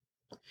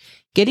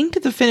Getting to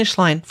the finish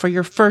line for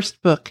your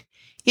first book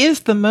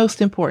is the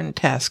most important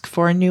task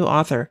for a new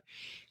author.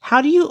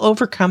 How do you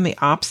overcome the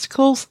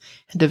obstacles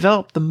and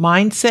develop the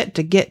mindset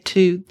to get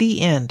to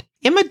the end?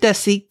 Emma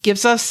Deci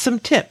gives us some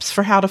tips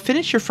for how to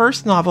finish your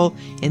first novel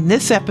in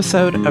this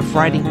episode of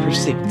Writing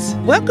Pursuits.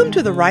 Welcome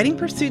to the Writing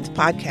Pursuits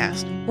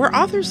podcast, where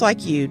authors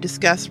like you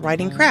discuss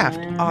writing craft,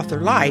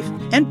 author life,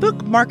 and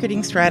book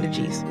marketing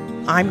strategies.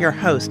 I'm your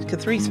host,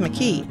 Catrice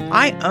McKee.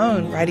 I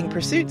own Writing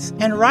Pursuits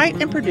and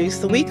write and produce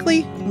the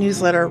weekly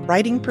newsletter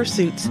Writing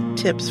Pursuits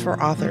Tips for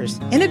Authors.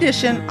 In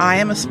addition, I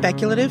am a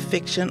speculative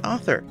fiction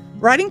author.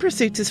 Writing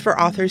Pursuits is for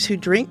authors who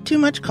drink too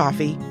much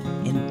coffee,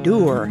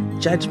 endure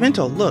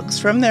judgmental looks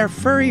from their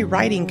furry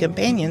writing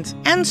companions,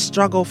 and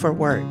struggle for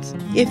words.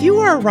 If you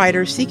are a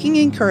writer seeking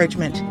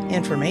encouragement,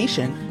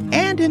 information,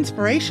 and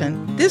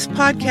inspiration, this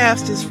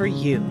podcast is for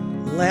you.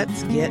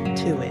 Let's get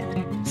to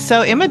it.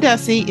 So Emma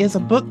Deci is a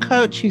book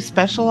coach who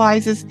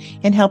specializes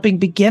in helping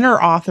beginner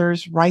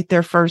authors write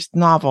their first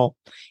novel.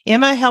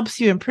 Emma helps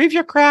you improve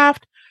your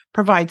craft,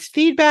 provides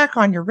feedback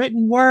on your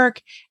written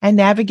work, and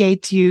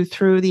navigates you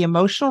through the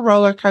emotional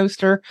roller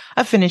coaster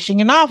of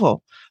finishing a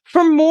novel.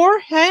 For more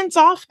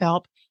hands-off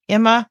help,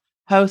 Emma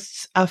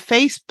hosts a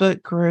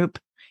Facebook group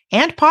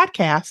and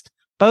podcast,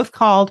 both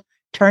called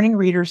Turning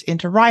Readers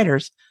into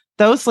Writers.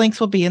 Those links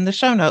will be in the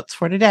show notes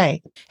for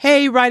today.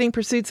 Hey, Writing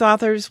Pursuits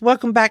authors,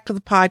 welcome back to the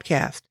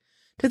podcast.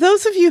 To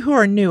those of you who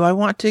are new, I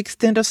want to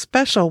extend a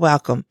special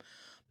welcome.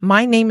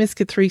 My name is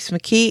Catrice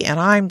McKee, and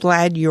I'm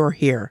glad you're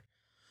here.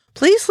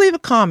 Please leave a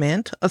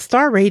comment, a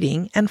star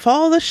rating, and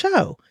follow the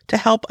show to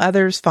help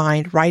others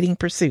find Writing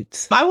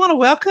Pursuits. I want to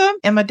welcome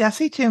Emma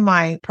Deci to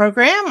my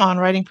program on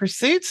Writing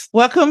Pursuits.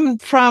 Welcome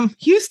from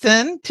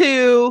Houston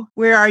to,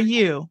 where are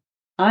you?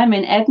 I'm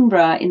in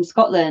Edinburgh in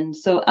Scotland,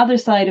 so other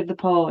side of the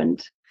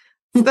pond.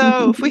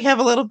 So if we have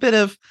a little bit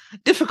of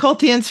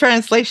difficulty in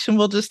translation,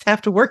 we'll just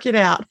have to work it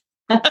out.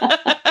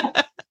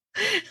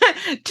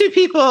 Two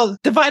people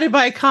divided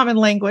by a common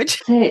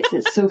language.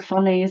 It's so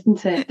funny,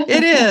 isn't it?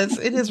 It is.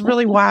 It is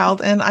really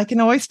wild. And I can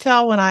always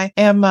tell when I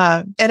am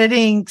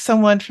editing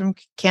someone from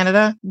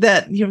Canada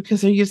that,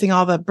 because they're using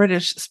all the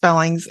British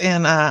spellings,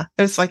 and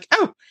it's like,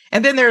 oh,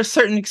 and then there are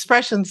certain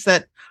expressions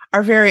that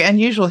are very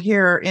unusual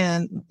here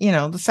in,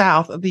 the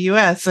South of the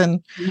U.S.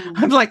 And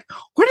I'm like,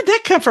 where did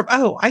that come from?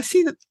 Oh, I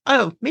see that.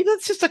 Oh, maybe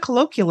that's just a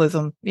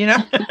colloquialism,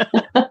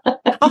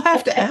 I'll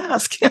have to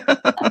ask.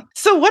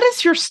 So what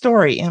is your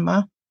story,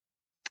 Emma?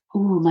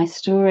 Oh, my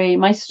story.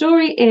 My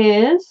story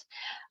is,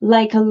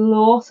 like a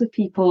lot of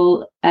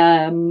people,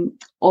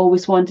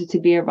 always wanted to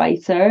be a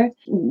writer,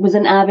 was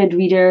an avid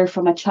reader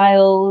from a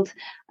child,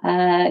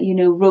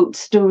 wrote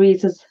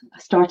stories. As I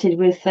started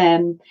with,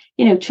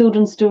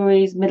 children's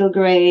stories, middle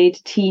grade,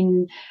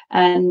 teen,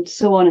 and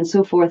so on and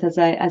so forth. As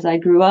I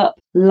grew up,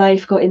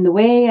 life got in the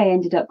way. I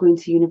ended up going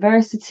to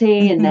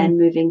university and then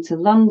moving to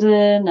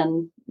London,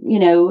 and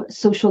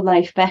social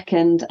life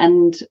beckoned.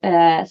 And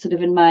sort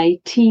of in my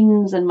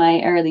teens and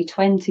my early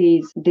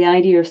 20s, the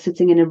idea of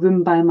sitting in a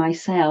room by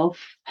myself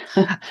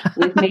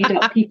with made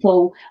up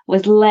people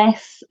was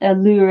less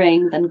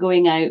alluring than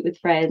going out with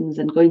friends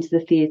and going to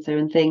the theatre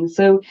and things.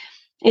 So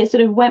it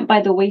sort of went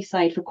by the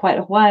wayside for quite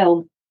a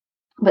while.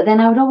 But then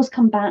I would always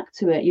come back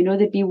to it.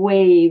 There'd be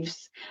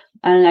waves,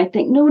 and I'd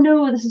think,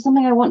 no, this is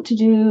something I want to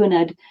do. And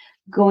I'd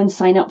go and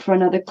sign up for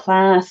another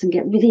class and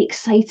get really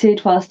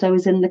excited whilst I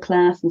was in the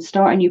class and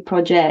start a new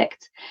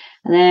project.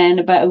 And then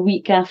about a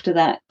week after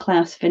that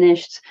class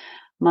finished,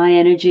 my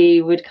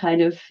energy would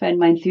and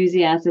my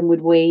enthusiasm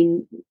would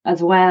wane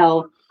as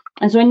well.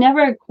 And so I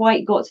never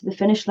quite got to the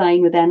finish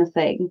line with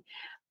anything.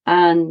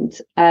 And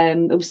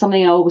it was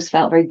something I always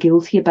felt very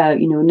guilty about,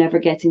 never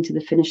getting to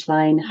the finish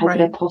line. How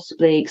could I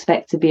possibly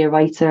expect to be a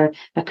writer if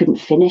I couldn't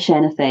finish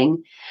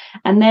anything?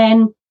 And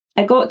then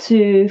I got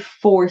to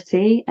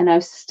 40 and I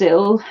was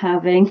still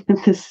having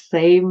the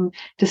same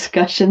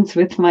discussions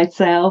with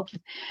myself.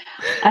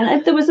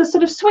 And there was a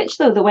sort of switch,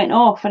 though, that went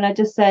off. And I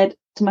just said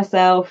to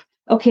myself,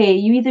 okay,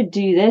 you either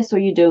do this or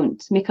you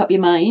don't. Make up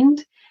your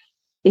mind.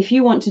 If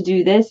you want to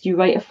do this, you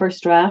write a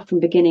first draft from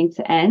beginning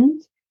to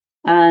end.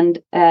 And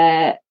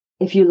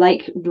if you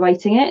like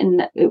writing it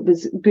and it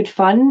was good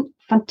fun,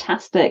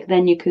 fantastic.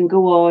 Then you can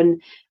go on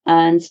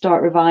and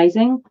start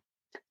revising.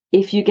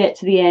 If you get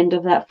to the end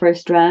of that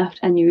first draft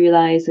and you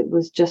realize it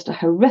was just a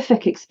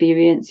horrific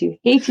experience, you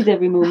hated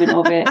every moment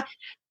of it,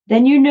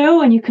 then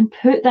and you can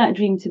put that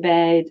dream to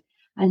bed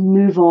and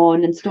move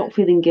on and stop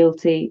feeling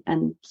guilty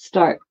and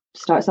start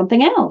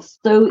something else.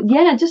 So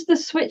yeah, just the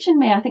switch in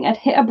me. I think I'd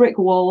hit a brick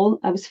wall.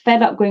 I was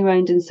fed up going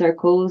around in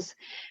circles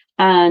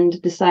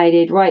and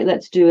decided, right,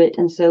 let's do it.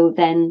 And so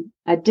then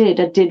I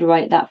did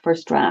write that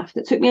first draft.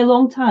 It took me a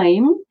long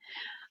time.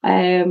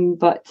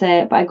 But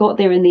I got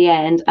there in the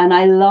end, and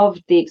I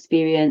loved the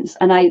experience,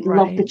 and I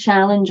loved the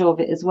challenge of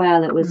it as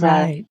well.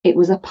 It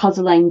was a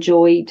puzzle I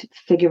enjoyed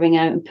figuring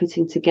out and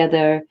putting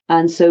together.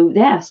 And so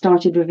I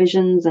started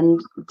revisions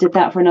and did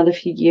that for another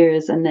few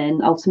years, and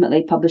then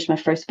ultimately published my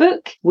first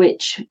book,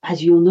 which,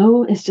 as you'll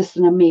know, is just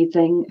an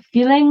amazing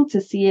feeling to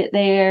see it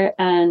there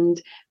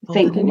and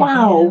think, Hold it in your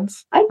wow,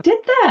 hands. I did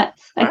that.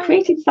 I Right.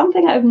 created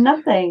something out of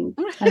nothing.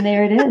 And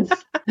there it is.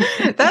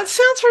 That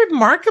sounds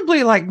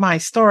remarkably like my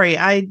story.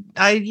 I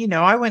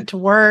went to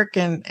work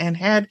and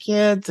had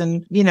kids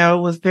and,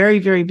 was very,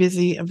 very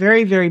busy, a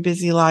very, very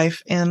busy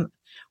life. And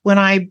when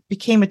I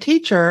became a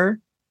teacher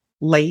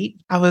late,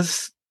 I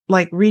was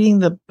like reading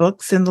the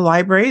books in the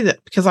library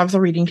because I was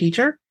a reading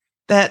teacher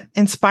that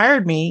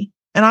inspired me.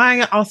 And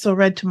I also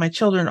read to my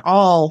children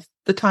all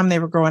the time they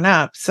were growing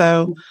up.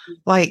 So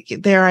like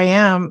there I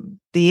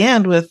am, the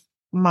end with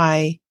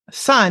my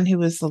son, who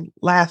was the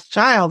last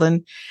child.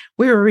 And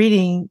we were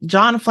reading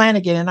John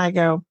Flanagan, and I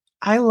go,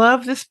 I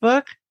love this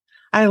book.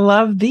 I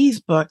love these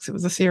books. It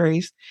was a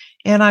series.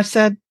 And I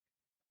said,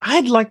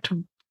 I'd like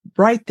to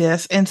write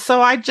this. And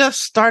so I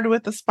just started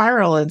with the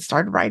spiral and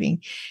started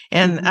writing.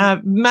 And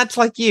much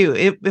like you,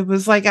 it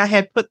was like I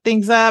had put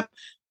things up,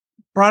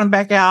 brought them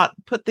back out,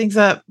 put things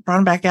up, brought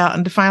them back out.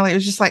 And finally, it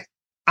was just like,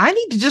 I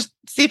need to just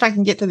see if I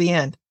can get to the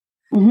end.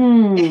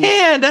 Mm-hmm.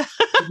 And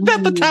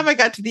about the time I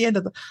got to the end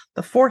of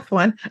the fourth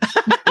one,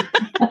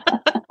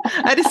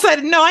 I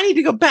decided, no, I need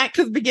to go back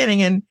to the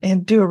beginning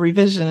and do a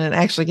revision and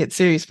actually get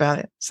serious about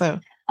it. So.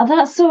 Oh,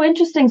 that's so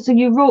interesting. So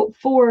you wrote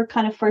 4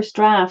 kind of first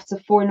drafts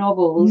of 4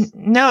 novels.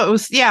 No, it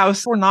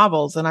was 4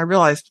 novels. And I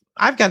realized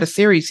I've got a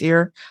series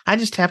here. I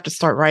just have to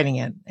start writing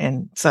it.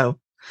 And so,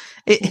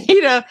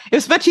 it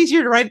was much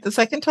easier to write it the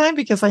second time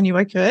because I knew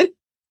I could.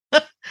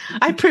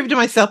 I proved to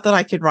myself that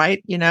I could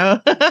write,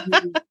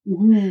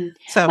 Mm-hmm.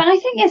 So, but I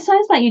think it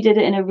sounds like you did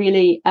it in a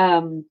really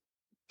a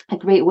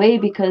great way,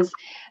 because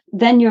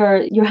then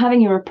you're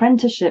having your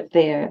apprenticeship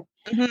there,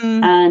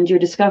 and you're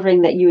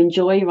discovering that you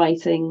enjoy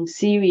writing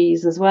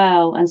series as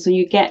well, and so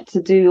you get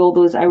to do all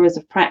those hours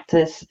of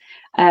practice,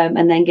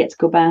 and then get to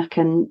go back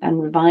and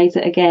revise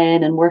it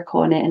again and work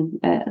on it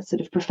and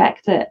sort of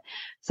perfect it.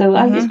 So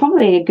it's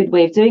probably a good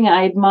way of doing it.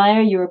 I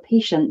admire your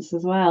patience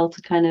as well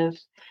to kind of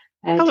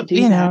to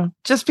do that.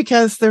 Just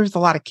because there's a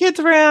lot of kids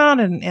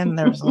around and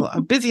there's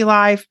a busy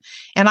life,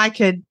 and I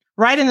could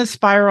write in the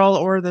spiral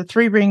or the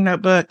 3-ring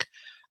notebook,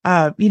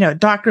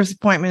 doctor's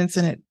appointments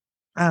and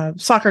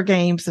soccer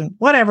games and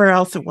whatever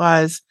else it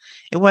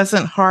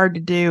wasn't hard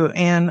to do.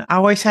 And I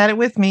always had it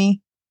with me.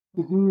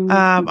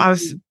 I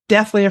was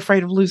deathly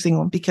afraid of losing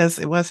one because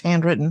it was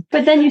handwritten.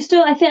 But then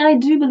I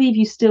do believe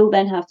you still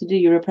then have to do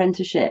your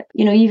apprenticeship.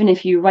 Even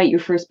if you write your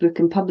first book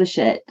and publish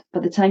it,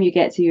 by the time you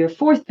get to your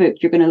 4th book,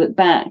 you're going to look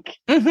back,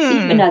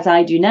 even as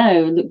I do now,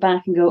 look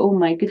back and go, oh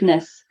my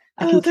goodness.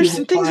 There's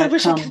some things I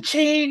wish I could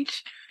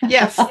change.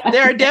 Yes,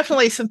 there are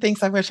definitely some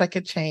things I wish I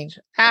could change.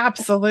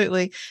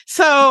 Absolutely.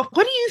 So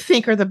what do you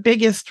think are the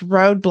biggest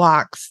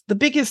roadblocks, the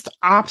biggest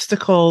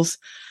obstacles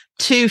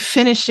to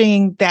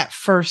finishing that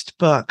first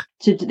book?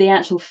 To the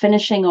actual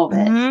finishing of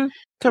it?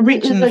 To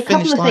reaching the finish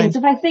line. A couple of things.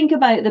 If I think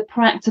about the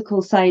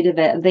practical side of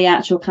it, the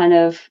actual kind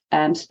of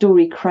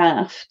story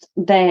craft,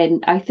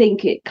 then I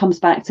think it comes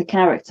back to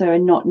character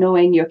and not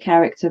knowing your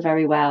character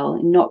very well,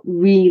 and not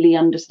really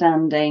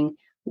understanding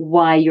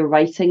why you're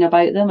writing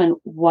about them and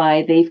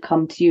why they've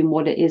come to you and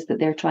what it is that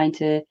they're trying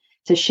to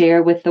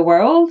share with the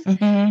world.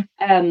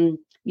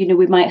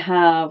 We might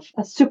have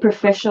a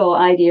superficial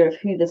idea of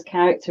who this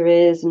character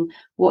is and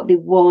what they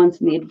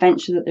want and the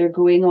adventure that they're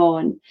going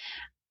on.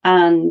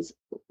 And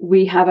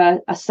we have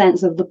a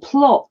sense of the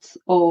plot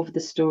of the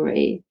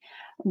story,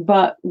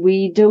 but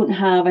we don't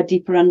have a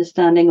deeper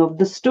understanding of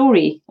the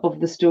story,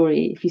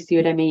 if you see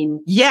what I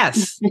mean.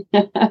 Yes.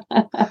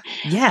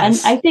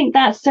 Yes. And I think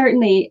that's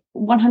certainly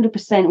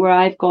 100% where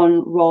I've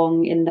gone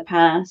wrong in the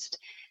past,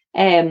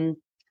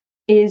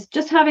 is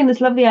just having this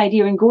lovely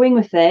idea and going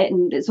with it,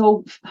 and it's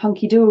all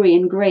hunky-dory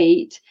and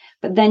great,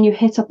 but then you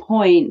hit a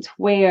point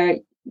where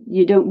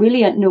you don't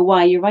really know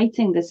why you're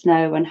writing this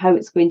now and how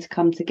it's going to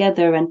come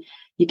together, and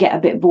you get a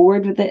bit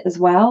bored with it as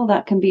well.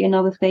 That can be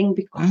another thing,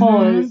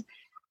 because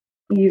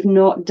you've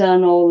not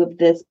done all of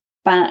this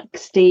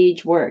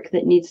backstage work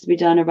that needs to be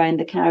done around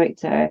the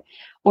character,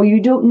 or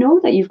you don't know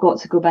that you've got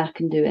to go back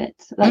and do it.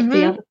 That's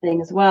the other thing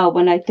as well.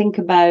 When I think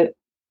about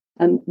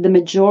the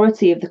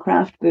majority of the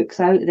craft books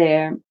out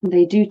there,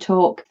 they do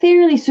talk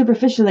fairly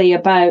superficially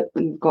about,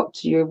 you've got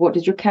what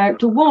does your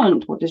character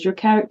want? What does your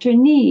character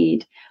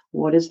need?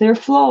 What is their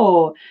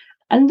flaw?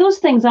 And those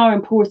things are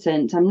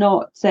important. I'm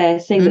not saying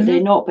that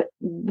they're not, but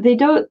they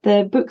don't.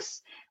 The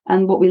books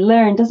and what we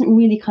learn doesn't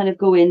really kind of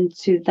go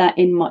into that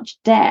in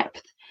much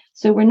depth.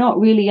 So we're not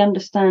really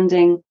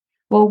understanding,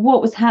 well,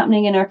 what was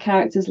happening in our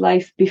character's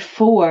life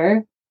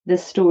before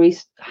this story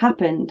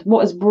happened?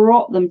 What has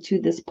brought them to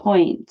this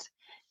point?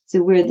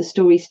 So where the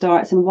story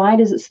starts, and why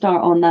does it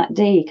start on that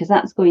day? Because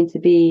that's going to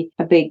be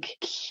a big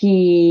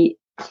key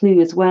clue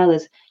as well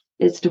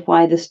as to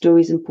why the story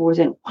is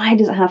important. Why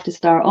does it have to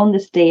start on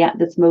this day at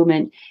this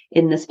moment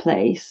in this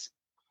place?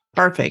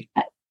 Perfect.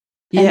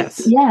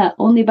 Yes.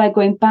 Only by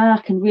going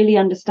back and really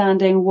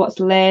understanding what's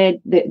led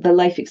the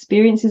life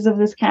experiences of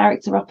this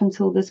character up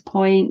until this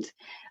point,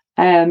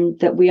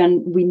 that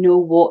we know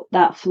what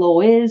that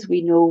flaw is,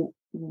 we know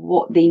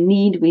what they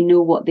need, we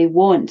know what they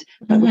want,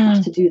 but we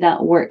have to do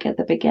that work at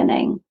the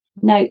beginning.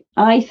 Now,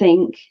 I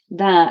think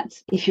that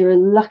if you're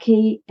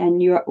lucky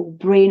and your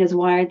brain is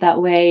wired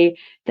that way,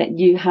 that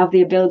you have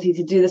the ability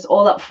to do this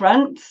all up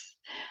front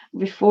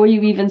before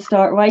you even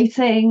start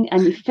writing,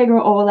 and you figure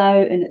it all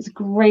out and it's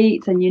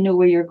great and you know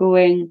where you're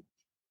going.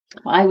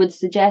 I would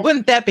suggest.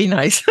 Wouldn't that be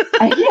nice?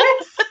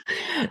 Yes.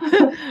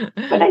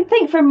 But I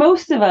think for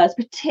most of us,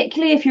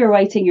 particularly if you're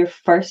writing your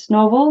first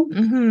novel,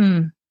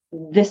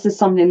 this is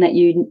something that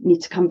you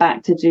need to come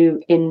back to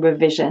do in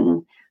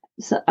revision.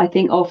 So I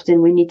think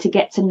often we need to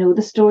get to know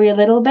the story a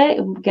little bit,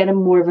 get a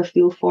more of a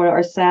feel for it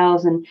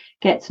ourselves, and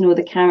get to know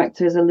the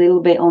characters a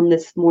little bit on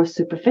this more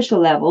superficial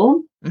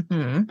level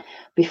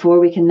before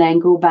we can then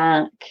go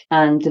back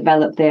and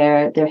develop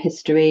their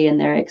history and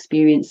their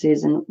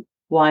experiences and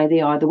why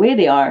they are the way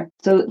they are.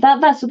 So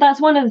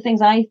that's one of the things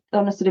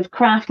on a sort of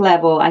craft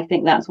level, I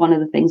think that's one of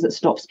the things that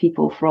stops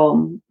people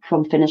from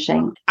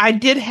finishing. I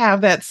did have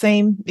that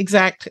same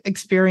exact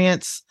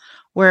experience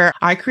where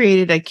I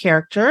created a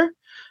character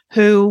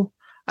who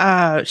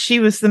she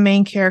was the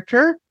main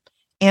character.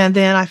 And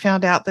then I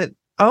found out that,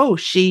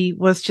 she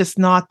was just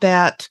not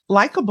that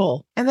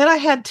likable. And then I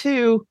had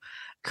to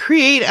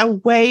create a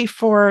way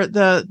for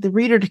the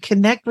reader to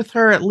connect with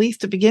her, at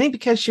least at the beginning,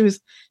 because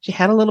she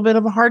had a little bit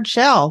of a hard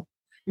shell.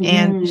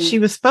 And she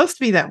was supposed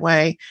to be that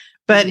way,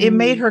 but it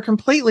made her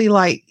completely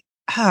like,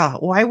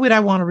 why would I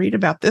want to read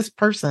about this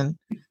person?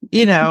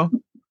 And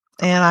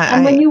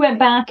when you went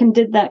back and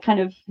did that kind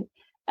of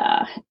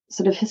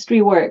sort of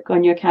history work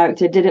on your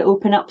character, did it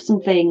open up some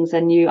things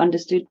and you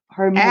understood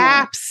her more?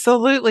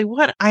 Absolutely.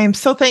 I am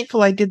so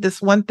thankful I did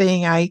this one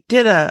thing. I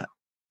did an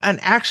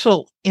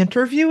actual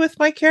interview with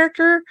my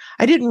character.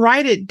 I didn't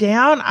write it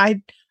down.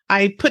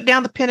 I put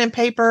down the pen and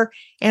paper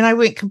and I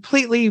went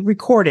completely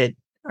recorded.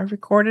 I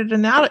recorded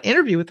an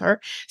interview with her.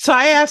 So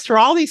I asked her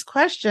all these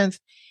questions,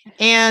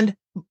 and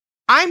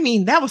I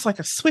mean, that was like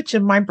a switch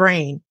in my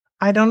brain.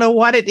 I don't know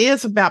what it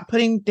is about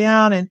putting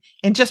down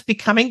and just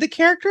becoming the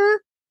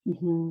character.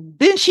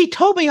 Then she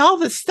told me all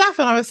this stuff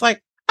and I was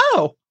like,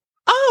 oh,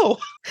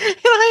 and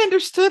I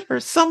understood her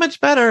so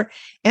much better.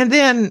 And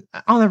then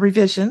on the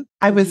revision,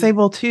 I was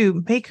able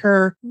to make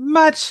her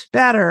much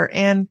better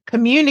and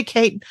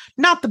communicate,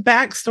 not the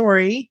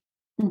backstory,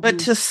 but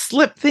to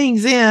slip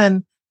things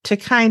in to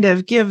kind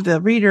of give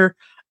the reader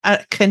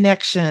a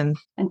connection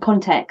and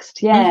context,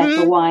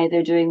 for why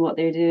they're doing what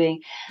they're doing.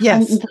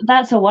 Yes, and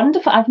that's a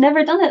wonderful. I've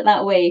never done it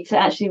that way, to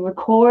actually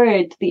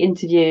record the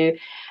interview.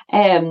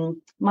 Did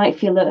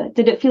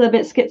it feel a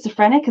bit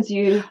schizophrenic as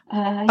you?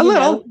 A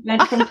little.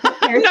 Went from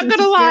I'm not going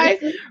to lie.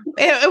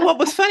 And what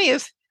was funny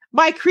is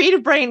my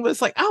creative brain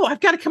was like, "Oh, I've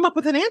got to come up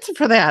with an answer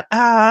for that."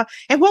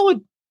 And what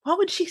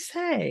would she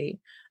say?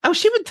 Oh,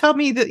 she would tell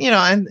me that,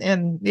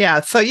 and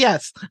yeah. So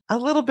yes, a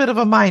little bit of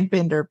a mind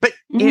bender, but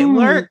it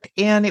worked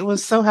and it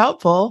was so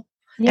helpful.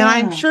 Yeah. And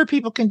I'm sure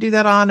people can do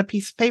that on a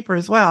piece of paper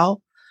as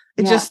well.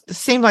 It just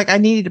seemed like I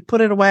needed to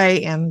put it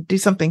away and do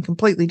something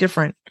completely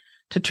different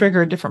to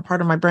trigger a different part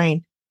of my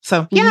brain.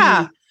 So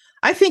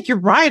I think you're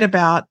right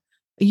about,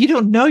 you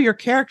don't know your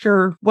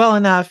character well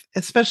enough,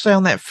 especially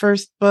on that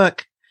first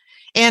book.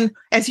 And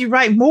as you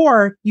write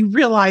more, you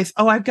realize,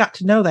 I've got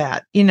to know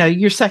that,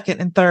 your second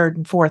and third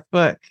and fourth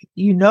book,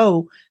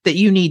 that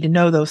you need to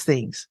know those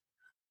things.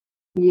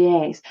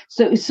 Yes.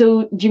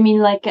 So do you mean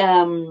like,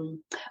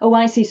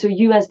 I see. So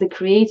you as the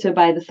creator,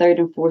 by the third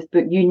and fourth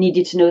book, you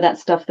needed to know that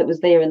stuff that was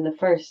there in the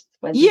first.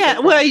 Yeah.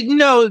 Well,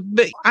 no,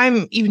 but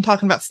I'm even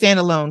talking about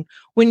standalone.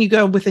 When you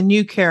go with a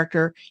new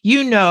character,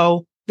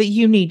 that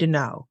you need to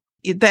know.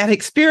 That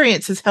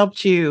experience has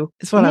helped you,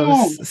 is what I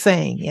was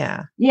saying.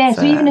 Yeah. Yeah.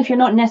 So even if you're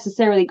not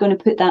necessarily going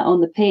to put that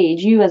on the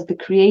page, you as the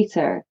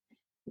creator,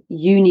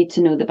 you need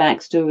to know the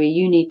backstory.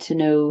 You need to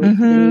know the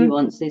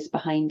nuances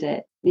behind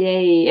it.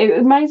 Yay. It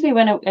reminds me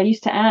when I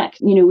used to act,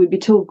 we'd be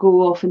told,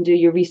 go off and do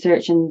your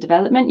research and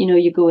development.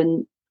 You go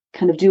and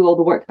kind of do all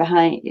the work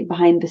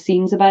behind the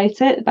scenes about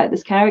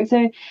this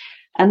character.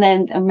 And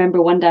then I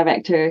remember one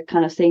director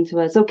kind of saying to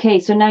us, okay,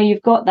 so now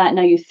you've got that,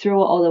 now you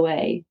throw it all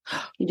away.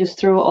 You just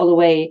throw it all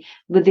away,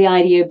 with the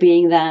idea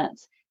being that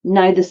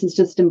now this is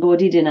just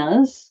embodied in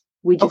us.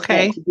 We just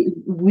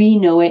we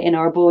know it in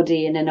our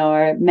body and in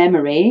our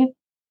memory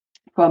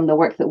from the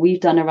work that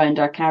we've done around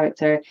our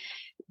character.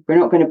 We're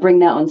not going to bring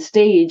that on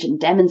stage and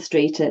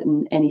demonstrate it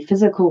in any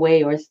physical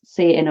way or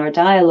say it in our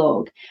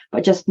dialogue,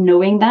 but just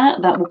knowing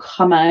that will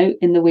come out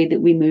in the way that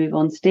we move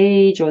on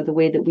stage or the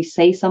way that we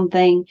say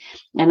something.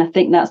 And I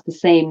think that's the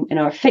same in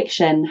our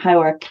fiction, how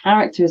our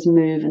characters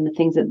move and the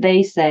things that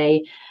they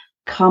say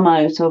come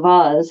out of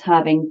us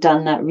having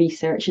done that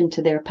research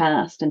into their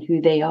past and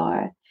who they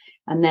are.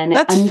 And then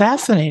that's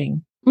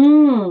fascinating.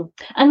 And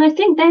I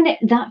think then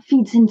that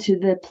feeds into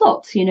the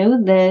plot,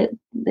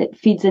 that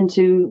feeds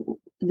into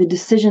the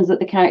decisions that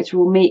the character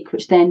will make,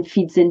 which then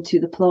feeds into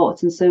the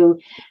plot. And so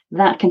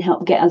that can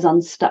help get us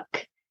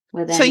unstuck.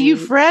 So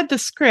you've read the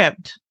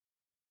script.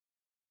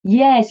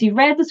 Yes, you've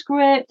read the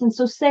script. And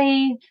so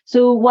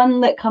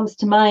one that comes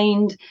to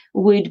mind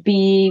would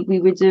be, we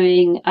were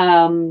doing,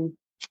 what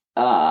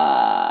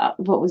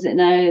was it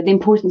now? The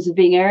Importance of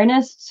Being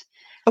Earnest.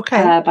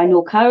 Okay. by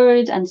Noel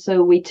Coward. And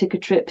so we took a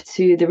trip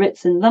to the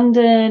Ritz in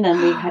London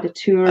and we had a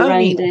tour Oh, around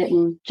neat. it,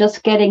 and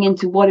just getting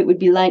into what it would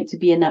be like to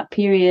be in that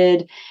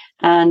period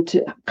and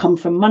to come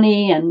from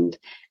money and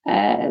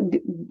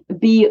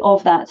be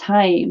of that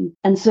time.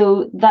 And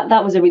so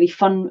that was a really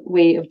fun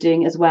way of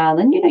doing it as well.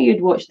 And,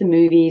 you'd watch the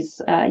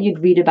movies, you'd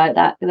read about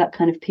that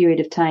kind of period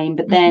of time,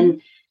 but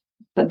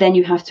then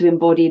you have to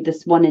embody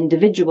this one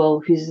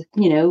individual who's,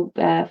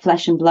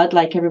 flesh and blood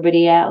like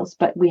everybody else.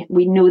 But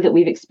we know that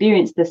we've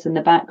experienced this in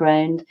the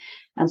background.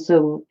 And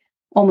so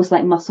almost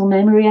like muscle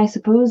memory, I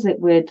suppose, it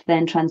would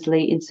then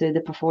translate into the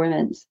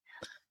performance.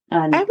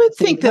 And I would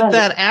so think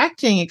that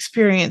acting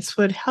experience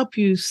would help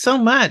you so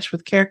much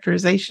with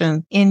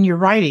characterization in your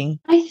writing.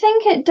 I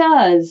think it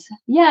does.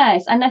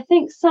 Yes. And I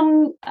think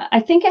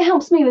it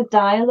helps me with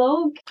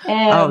dialogue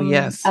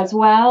yes. as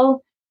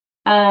well.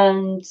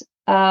 And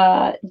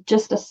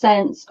just a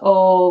sense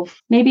of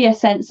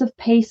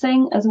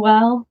pacing as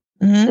well,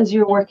 as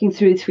you're working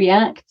through 3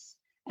 acts.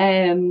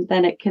 Then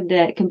it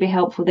can be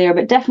helpful there.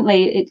 But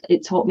definitely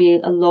it taught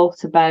me a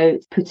lot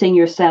about putting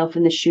yourself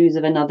in the shoes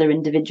of another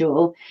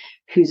individual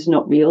who's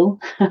not real,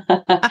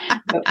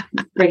 but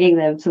bringing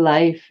them to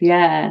life.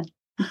 Yeah.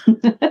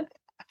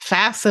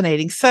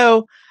 Fascinating.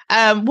 So,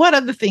 what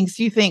other things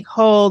do you think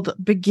hold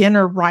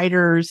beginner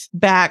writers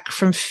back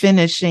from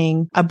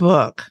finishing a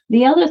book?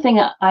 The other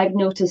thing I've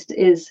noticed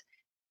is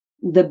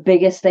the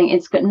biggest thing.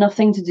 It's got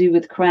nothing to do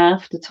with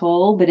craft at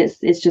all, but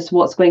it's just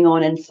what's going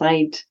on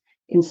inside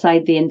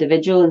the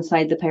individual,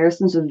 inside the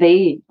person. So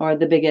they are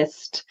the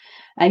biggest.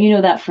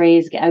 And that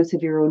phrase, get out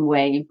of your own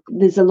way.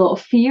 There's a lot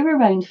of fear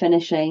around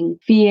finishing.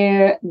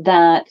 Fear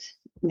that,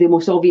 the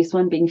most obvious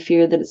one being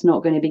fear that it's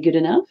not going to be good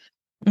enough.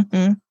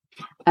 Mm-hmm.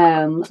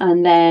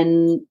 And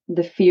then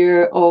the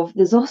fear of,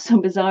 there's also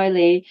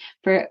bizarrely,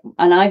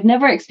 and I've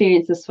never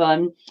experienced this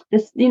one,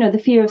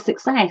 the fear of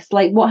success.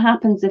 Like, what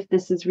happens if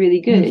this is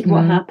really good? Mm-hmm.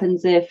 What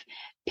happens if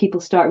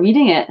people start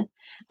reading it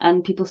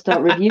and people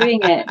start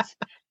reviewing it?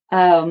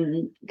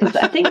 Because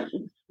I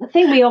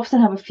think we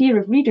often have a fear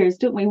of readers,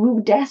 don't we?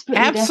 We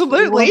desperately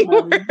Absolutely.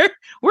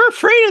 We're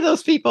afraid of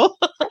those people.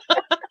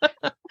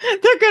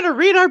 They're going to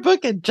read our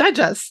book and judge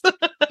us.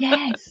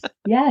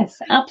 Yes,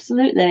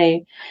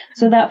 absolutely.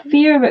 So that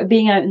fear of it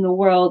being out in the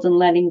world and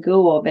letting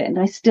go of it. And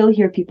I still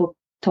hear people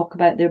talk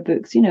about their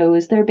books,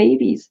 as their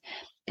babies,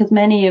 because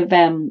many of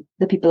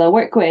the people I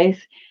work with,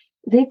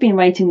 they've been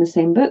writing the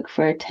same book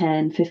for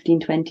 10, 15,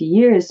 20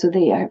 years. So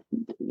they are,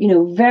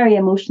 very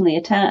emotionally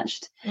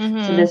attached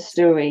to this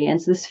story.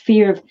 And so this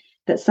fear of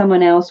that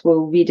someone else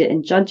will read it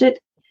and judge it,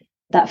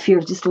 that fear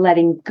of just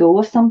letting go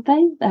of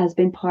something that has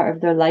been part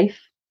of their life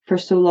for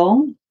so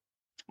long,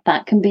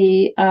 that can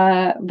be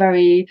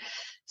very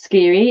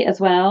scary as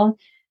well.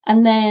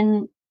 And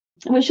then,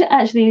 which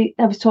actually,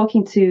 I was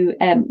talking to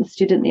a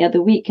student the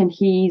other week, and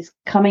he's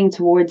coming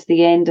towards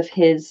the end of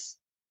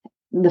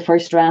the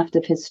first draft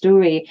of his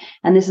story.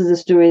 And this is a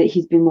story that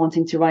he's been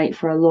wanting to write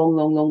for a long,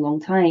 long, long, long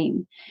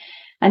time.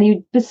 And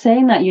he was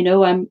saying that,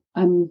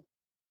 I'm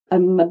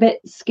a bit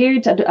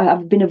scared.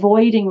 I've been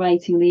avoiding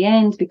writing the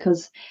end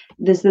because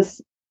there's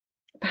this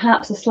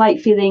perhaps a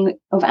slight feeling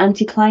of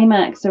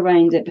anticlimax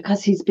around it,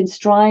 because he's been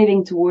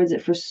striving towards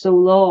it for so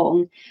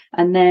long.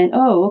 And then,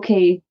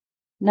 okay,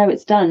 now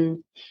it's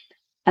done.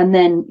 And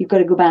then you've got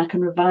to go back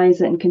and revise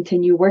it and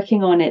continue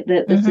working on it.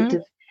 The sort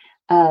of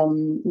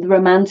the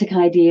romantic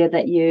idea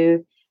that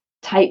you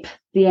type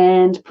the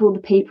end, pull the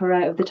paper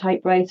out of the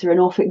typewriter, and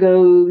off it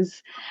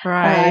goes to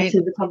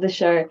the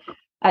publisher.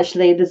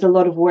 Actually, there's a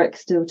lot of work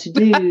still to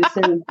do.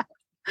 So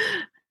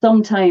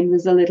sometimes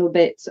there's a little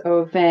bit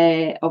of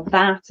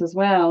that as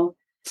well.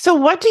 So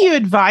what do you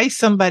advise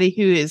somebody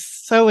who is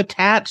so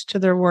attached to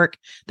their work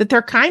that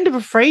they're kind of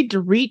afraid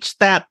to reach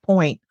that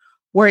point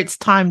where it's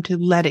time to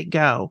let it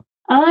go?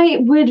 I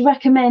would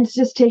recommend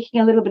just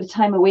taking a little bit of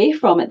time away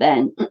from it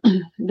then.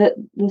 That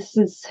this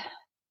is,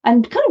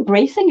 and kind of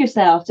bracing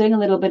yourself, doing a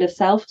little bit of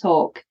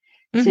self-talk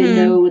to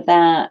know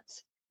that,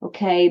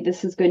 okay,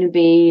 this is going to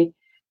be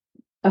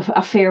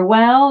a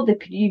farewell.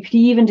 You could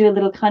even do a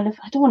little kind of,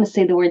 I don't want to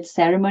say the word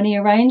ceremony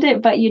around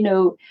it, but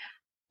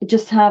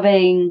just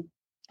having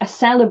a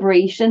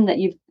celebration that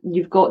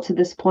you've got to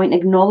this point,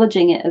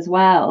 acknowledging it as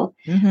well.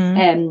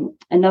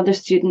 Another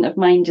student of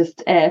mine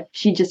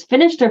she just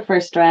finished her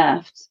first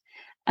draft,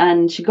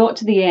 and she got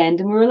to the end,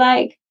 and we were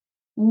like,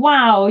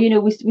 wow,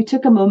 we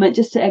took a moment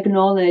just to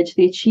acknowledge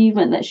the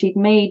achievement that she'd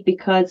made,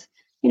 because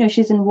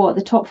she's in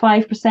the top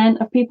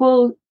 5% of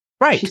people.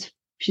 Right.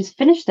 She's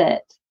finished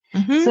it.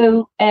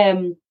 So,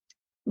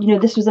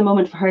 this was a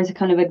moment for her to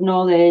kind of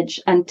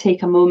acknowledge and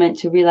take a moment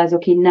to realize,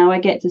 okay, now I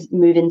get to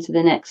move into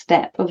the next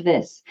step of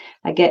this.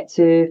 I get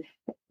to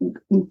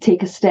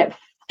take a step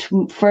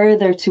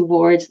further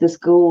towards this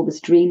goal, this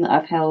dream that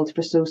I've held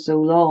for so,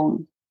 so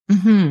long.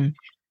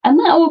 And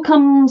that will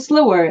come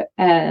slower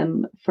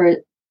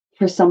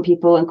for some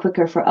people and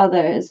quicker for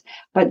others.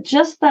 But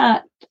just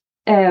that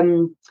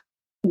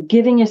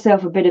giving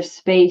yourself a bit of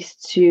space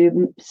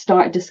to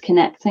start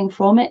disconnecting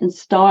from it and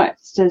start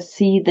to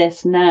see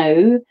this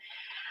now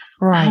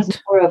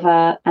Right. more of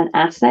an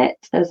asset,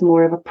 as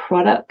more of a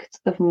product,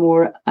 of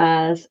more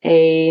as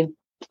a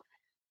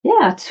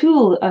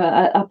tool,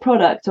 a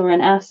product or an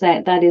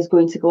asset that is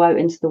going to go out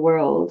into the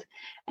world.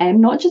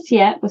 Not just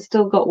yet, we've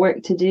still got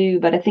work to do,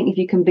 but I think if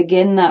you can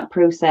begin that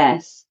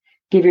process,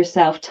 give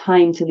yourself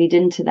time to lead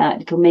into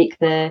that, it'll make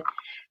the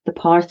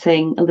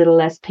parting a little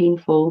less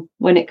painful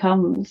when it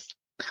comes.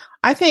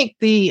 I think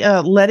the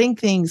letting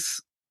things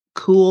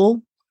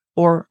cool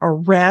or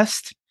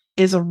rest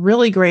is a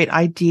really great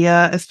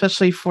idea,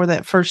 especially for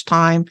that first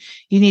time.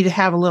 You need to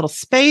have a little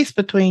space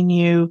between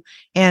you,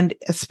 and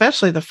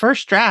especially the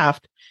first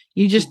draft.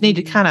 You just need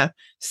to kind of,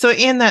 so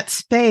in that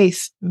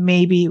space,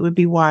 maybe it would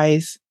be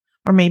wise,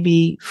 or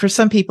maybe for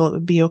some people it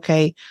would be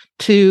okay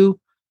to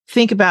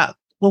think about,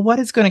 well, what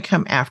is going to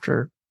come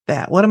after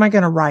that? What am I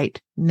going to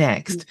write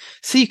next?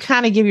 So you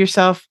kind of give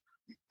yourself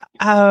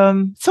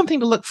something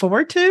to look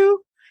forward to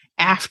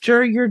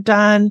after you're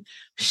done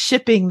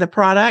shipping the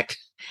product,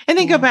 and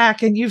then go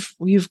back and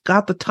you've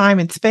got the time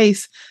and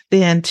space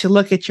then to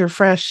look at your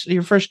first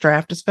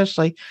draft,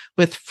 especially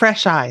with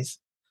fresh eyes,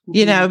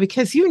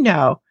 because you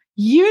know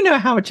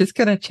how much it's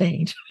going to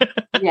change.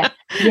 Yes,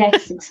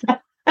 exactly.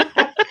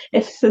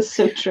 It's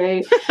so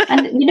true.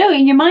 And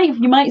you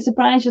might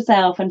surprise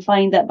yourself and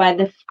find that by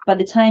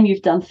the time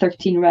you've done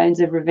 13 rounds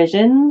of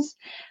revisions,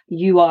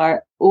 you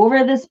are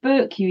over this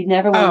book. You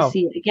never want to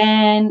see it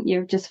again.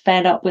 You're just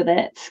fed up with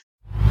it.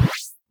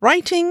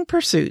 Writing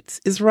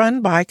Pursuits is run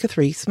by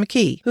Catrice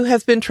McKee, who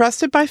has been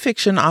trusted by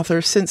fiction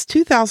authors since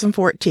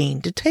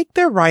 2014 to take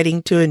their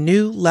writing to a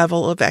new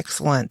level of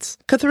excellence.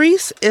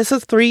 Catrice is a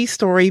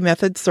 3-story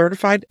method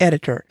certified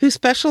editor who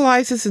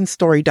specializes in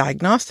story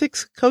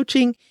diagnostics,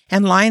 coaching,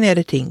 and line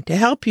editing to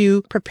help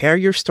you prepare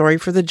your story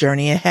for the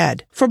journey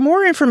ahead. For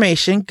more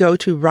information, go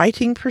to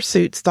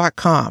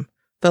writingpursuits.com.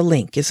 The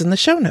link is in the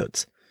show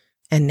notes.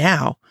 And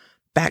now,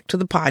 back to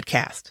the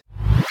podcast.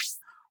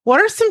 What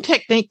are some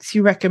techniques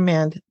you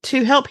recommend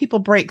to help people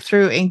break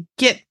through and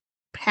get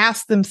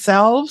past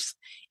themselves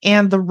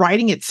and the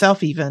writing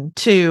itself, even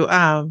to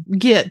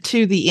get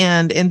to the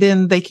end, and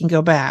then they can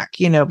go back,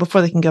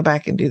 before they can go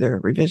back and do their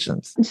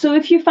revisions? So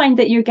if you find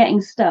that you're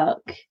getting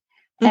stuck,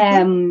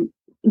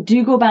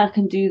 do go back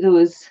and do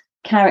those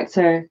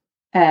character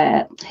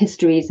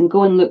histories and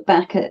go and look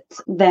back at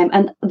them,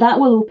 and that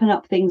will open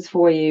up things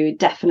for you,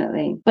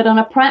 definitely. But on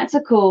a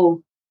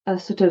practical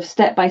sort of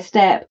step by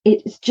step,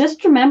 it's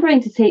just remembering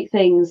to take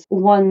things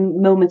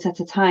one moment at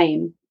a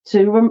time.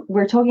 So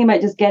we're talking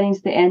about just getting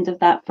to the end of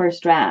that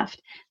first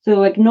draft.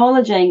 So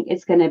acknowledging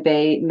it's going to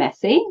be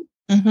messy.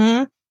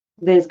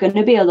 There's going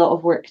to be a lot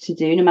of work to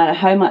do, no matter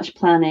how much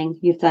planning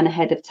you've done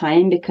ahead of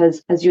time,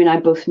 because as you and I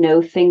both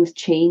know, things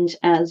change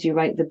as you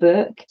write the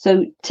book.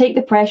 So take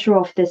the pressure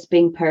off this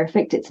being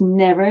perfect. It's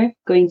never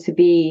going to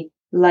be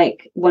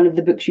like one of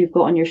the books you've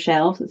got on your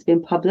shelf that's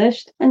been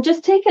published, and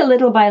just take it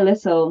little by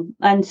little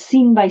and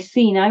scene by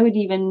scene. I would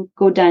even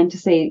go down to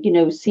say,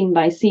 scene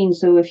by scene.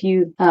 So if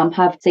you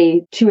have,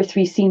 say, 2 or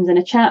 3 scenes in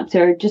a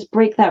chapter, just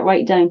break that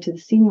right down to the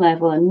scene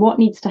level and what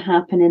needs to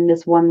happen in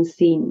this one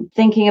scene.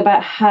 Thinking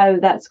about how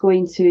that's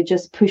going to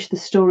just push the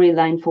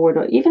storyline forward,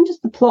 or even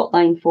just the plot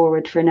line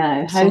forward for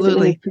now. How is it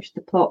going to push the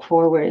plot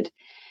forward?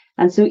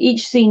 And so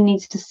each scene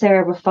needs to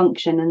serve a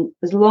function. And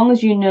as long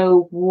as you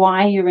know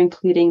why you're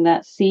including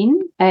that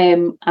scene,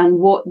 and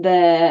what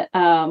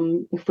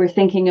if we're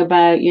thinking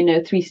about,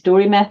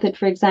 3-story method,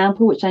 for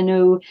example, which I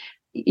know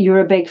you're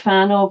a big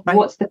fan of, right,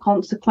 what's the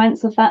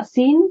consequence of that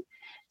scene?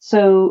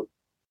 So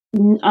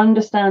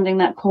understanding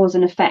that cause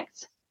and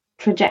effect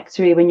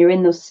trajectory when you're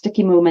in those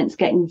sticky moments,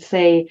 getting,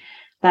 say,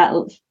 that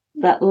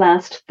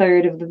last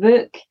third of the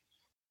book,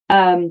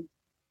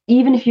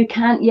 even if you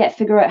can't yet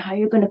figure out how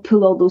you're going to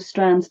pull all those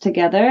strands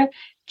together,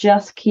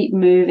 just keep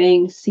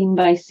moving scene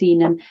by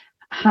scene and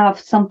have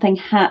something,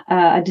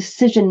 a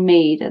decision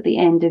made at the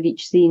end of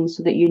each scene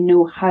so that you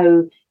know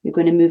how you're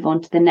going to move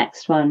on to the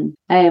next one.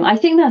 I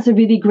think that's a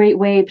really great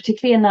way,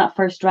 particularly in that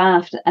first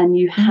draft, and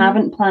you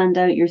haven't planned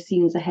out your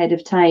scenes ahead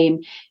of time.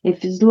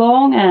 As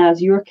long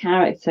as your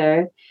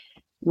character,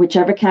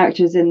 whichever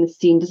character is in the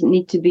scene, doesn't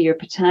need to be your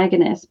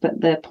protagonist, but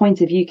the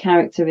point of view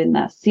character in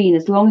that scene,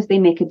 as long as they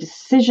make a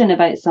decision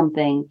about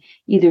something,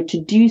 either to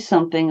do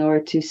something or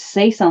to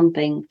say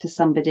something to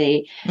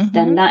somebody,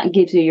 then that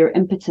gives you your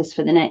impetus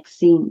for the next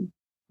scene.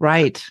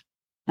 Right.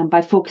 And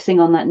by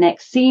focusing on that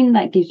next scene,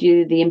 that gives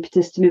you the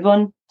impetus to move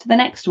on to the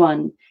next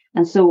one.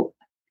 And so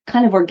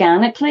kind of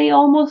organically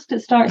almost it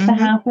starts to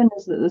happen,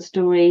 is that the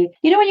story,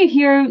 when you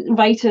hear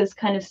writers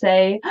kind of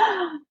say,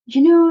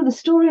 the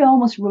story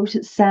almost wrote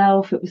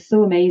itself, it was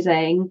so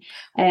amazing,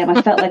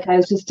 I felt like I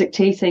was just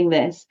dictating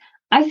this.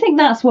 I think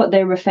that's what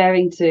they're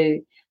referring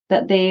to,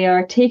 that they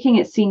are taking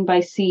it scene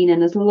by scene,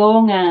 and as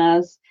long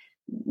as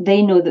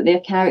they know that their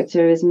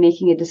character is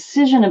making a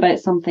decision about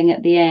something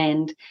at the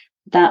end,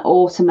 that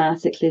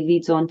automatically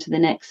leads on to the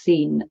next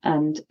scene,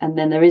 and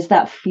then there is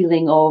that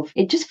feeling of,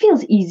 it just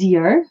feels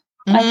easier.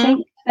 I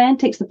think then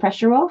takes the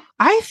pressure off.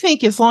 I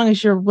think as long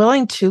as you're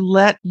willing to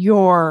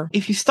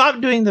if you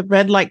stop doing the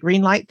red light,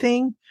 green light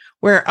thing,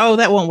 where, oh,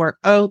 that won't work.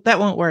 Oh, that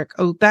won't work.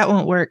 Oh, that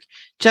won't work.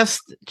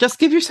 Just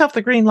give yourself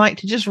the green light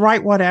to just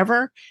write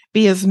whatever,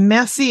 be as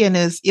messy and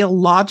as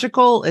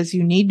illogical as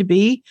you need to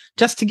be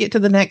just to get to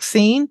the next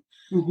scene.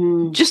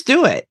 Mm-hmm. Just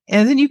do it.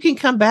 And then you can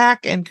come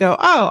back and go,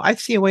 oh, I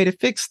see a way to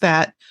fix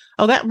that.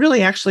 Oh, that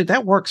really actually,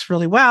 that works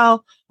really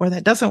well, or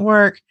that doesn't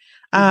work.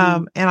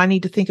 And I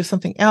need to think of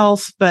something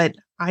else, but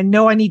I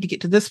know I need to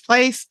get to this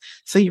place.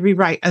 So you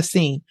rewrite a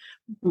scene.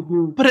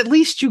 But at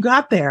least you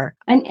got there.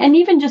 And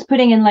even just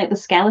putting in like the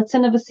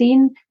skeleton of a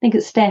scene. I think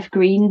it's Steph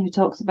Green who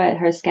talks about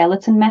her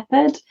skeleton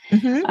method.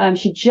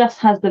 She just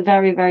has the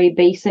very, very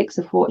basics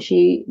of what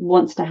she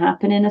wants to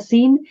happen in a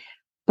scene,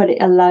 but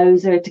it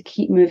allows her to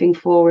keep moving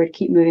forward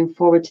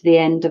to the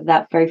end of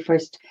that very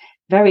first,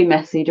 very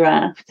messy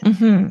draft,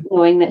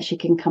 knowing that she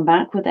can come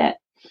back with it.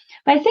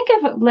 But I think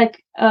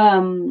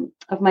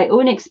of my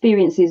own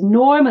experiences.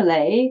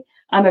 Normally,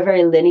 I'm a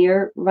very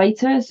linear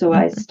writer, so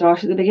I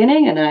start at the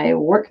beginning and I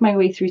work my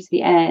way through to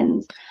the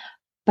end.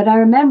 But I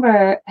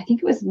remember, I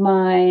think it was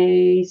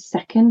my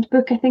second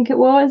book,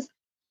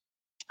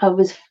 I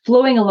was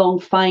flowing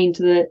along fine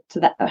to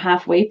that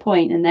halfway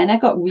point, and then I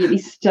got really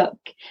stuck,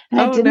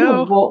 and I didn't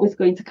know what was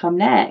going to come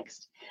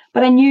next.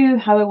 But I knew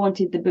how I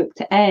wanted the book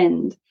to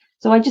end,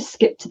 so I just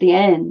skipped to the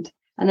end,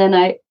 and then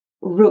I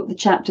wrote the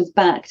chapters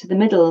back to the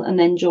middle and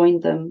then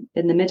joined them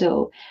in the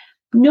middle.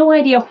 No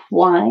idea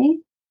why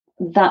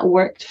that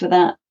worked for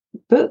that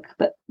book,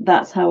 but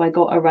that's how I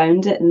got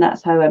around it, and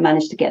that's how I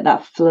managed to get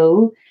that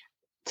flow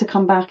to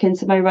come back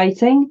into my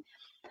writing.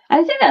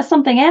 I think that's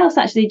something else,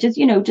 actually,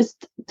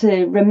 just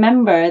to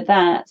remember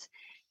that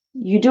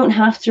you don't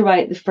have to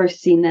write the first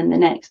scene, then the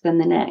next, then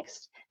the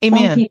next.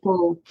 Amen. Some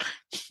people,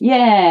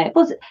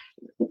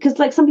 because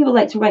like some people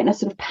like to write in a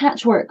sort of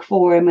patchwork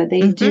form, or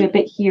they do a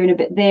bit here and a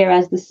bit there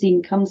as the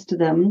scene comes to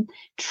them,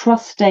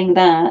 trusting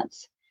that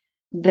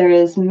there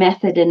is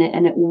method in it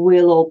and it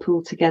will all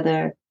pull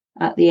together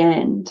at the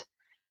end.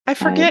 I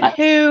forget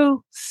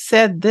who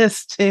said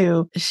this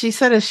too. She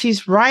said as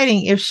she's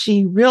writing, if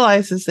she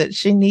realizes that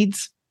she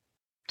needs,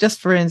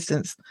 just for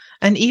instance,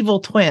 an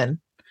evil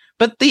twin,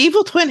 but the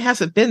evil twin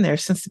hasn't been there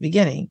since the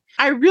beginning.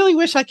 I really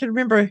wish I could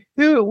remember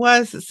who it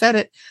was that said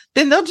it.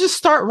 Then they'll just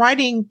start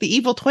writing the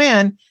evil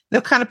twin.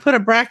 They'll kind of put a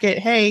bracket.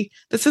 Hey,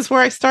 this is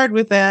where I started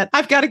with that.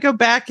 I've got to go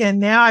back, and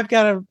now I've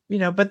got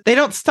to, but they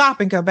don't stop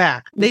and go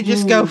back. They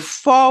just go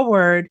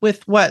forward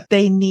with what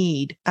they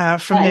need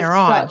from there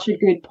on. Such a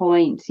good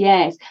point.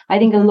 Yes. I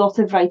think a lot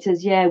of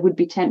writers, would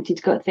be tempted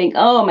to think,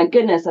 oh my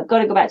goodness, I've got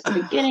to go back to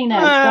the beginning now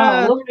and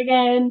start all over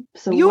again.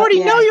 So you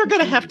already know you're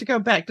going to have to go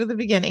back to the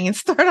beginning and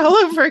start all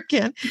over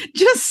again.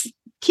 Just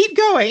keep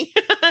going.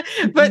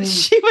 But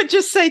she would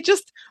just say,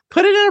 just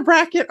put it in a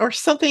bracket or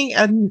something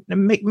and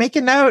make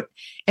a note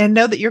and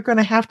know that you're going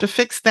to have to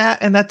fix that.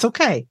 And that's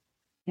okay.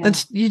 Yeah.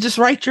 You just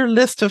write your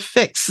list of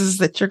fixes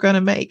that you're going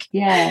to make.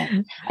 Yeah.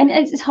 And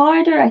it's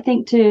harder, I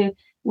think,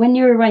 when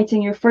you're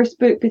writing your first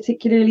book,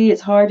 particularly,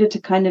 it's harder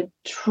to kind of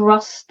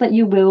trust that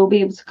you will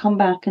be able to come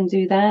back and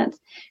do that,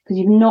 because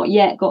you've not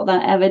yet got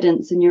that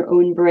evidence in your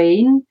own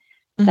brain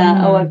that,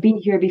 I've been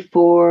here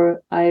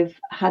before, I've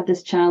had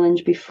this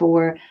challenge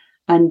before,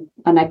 and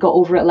I got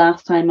over it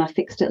last time, I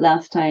fixed it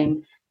last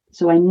time,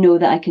 so I know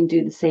that I can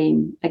do the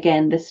same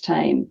again this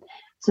time.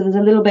 So there's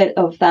a little bit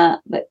of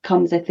that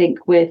comes, I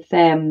think, with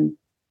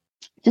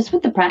just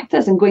with the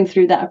practice and going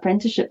through that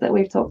apprenticeship that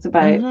we've talked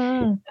about.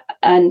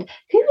 And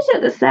who was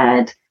it that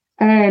said,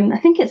 I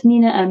think it's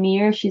Nina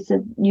Amir, she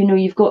said,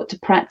 you've got to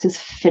practice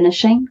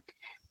finishing.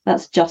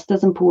 That's just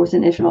as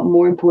important, if not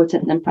more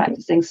important, than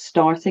practicing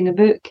starting a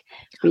book,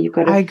 where you've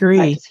got to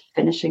practice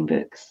finishing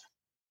books.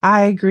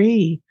 I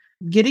agree.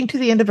 Getting to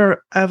the end of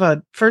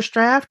a first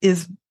draft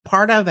is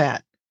part of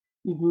that.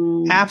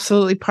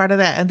 Absolutely part of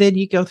that. And then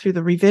you go through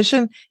the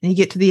revision and you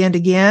get to the end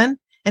again.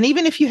 And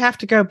even if you have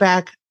to go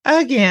back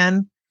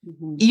again,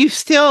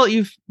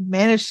 you've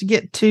managed to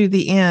get to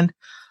the end.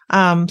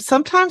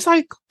 Sometimes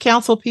I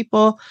counsel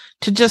people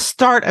to just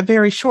start a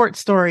very short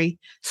story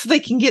so they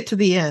can get to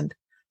the end.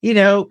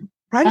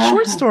 Write a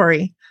short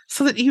story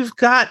so that you've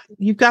got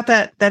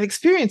that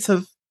experience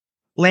of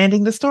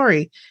landing the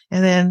story,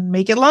 and then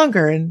make it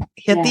longer and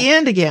hit the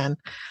end again.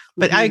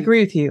 But I agree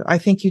with you. I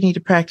think you need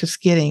to practice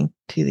getting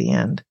to the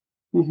end.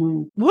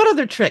 What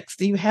other tricks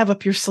do you have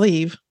up your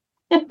sleeve?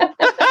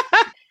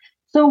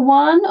 So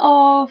one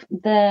of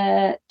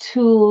the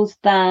tools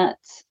that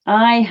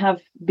I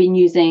have been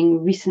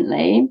using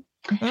recently,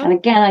 and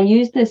again, I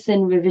use this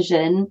in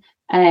revision,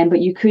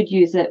 but you could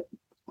use it.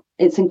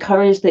 It's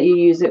encouraged that you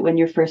use it when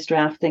you're first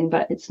drafting,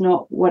 but it's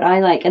not what I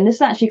like. And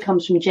this actually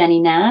comes from Jenny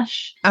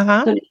Nash.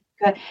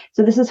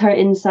 So this is her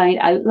inside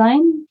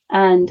outline.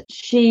 And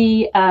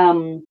she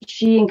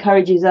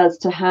encourages us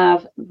to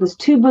have, there's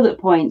 2 bullet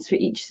points for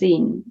each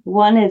scene.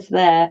 One is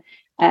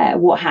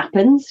what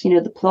happens,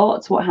 the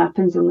plot, what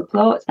happens in the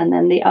plot. And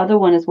then the other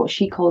one is what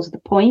she calls the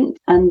point.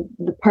 And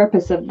the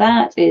purpose of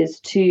that is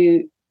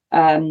to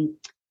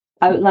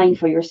outline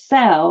for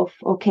yourself,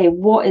 okay,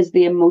 what is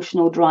the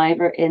emotional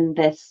driver in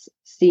this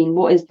scene?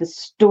 What is the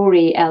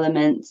story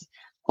element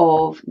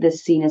of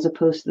this scene as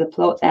opposed to the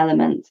plot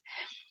element?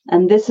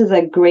 And this is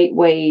a great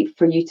way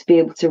for you to be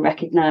able to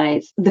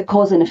recognize the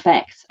cause and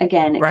effect.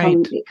 Again,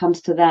 it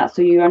comes to that.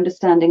 So you're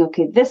understanding,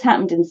 okay, this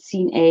happened in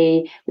scene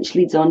A, which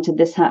leads on to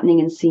this happening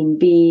in scene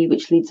B,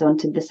 which leads on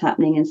to this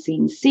happening in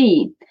scene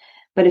C.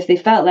 But if they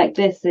felt like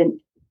this in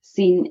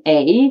scene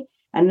A,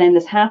 and then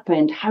this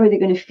happened, how are they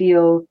going to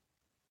feel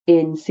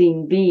in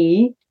scene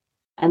B?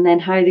 And then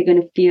how are they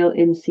going to feel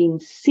in scene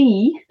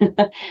C?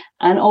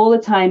 And all the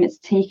time it's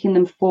taking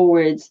them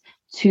forwards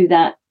to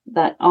that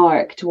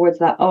arc, towards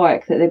that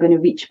arc that they're going to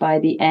reach by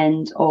the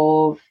end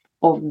of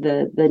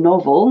the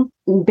novel.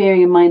 And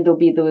bearing in mind there'll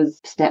be those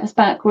steps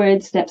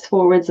backwards, steps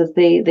forwards as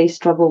they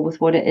struggle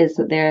with what it is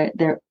that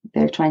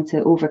they're trying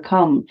to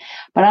overcome.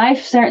 But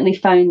I've certainly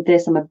found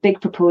this, I'm a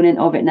big proponent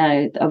of it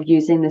now, of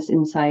using this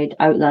inside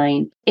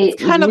outline.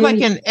 It's kind of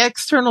like an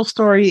external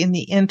story in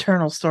the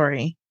internal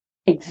story.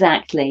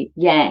 Exactly,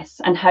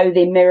 yes. And how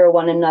they mirror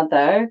one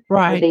another.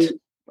 Right. They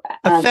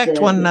affect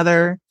one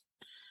another.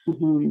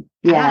 Mm-hmm.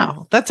 Yeah.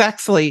 Wow. That's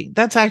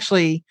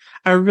actually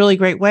a really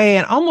great way.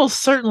 And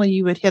almost certainly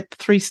you would hit the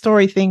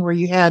 3-story thing where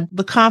you had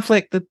the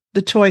conflict,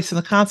 the choice, and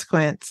the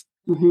consequence.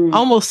 Mm-hmm.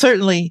 Almost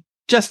certainly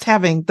just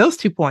having those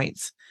 2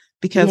 points,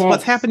 because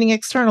what's happening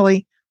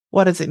externally,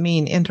 what does it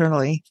mean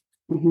internally?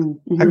 Mm-hmm.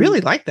 Mm-hmm. I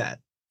really like that.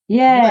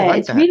 Yeah,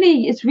 it's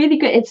really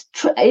good.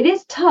 It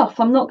is tough.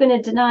 I'm not going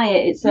to deny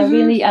it. It's a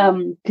really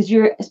because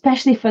you're,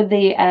 especially for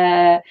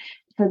the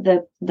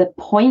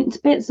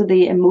point bits of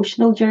the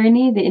emotional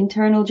journey, the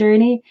internal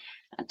journey,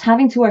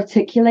 having to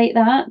articulate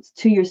that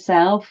to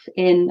yourself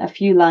in a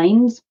few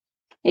lines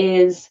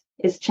is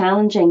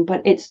challenging.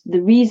 But it's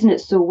the reason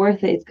it's so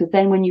worth it is because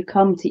then when you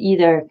come to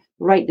either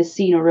write the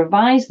scene or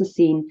revise the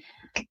scene,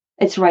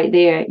 it's right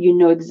there. You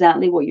know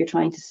exactly what you're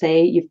trying to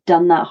say. You've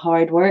done that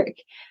hard work.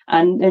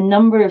 And a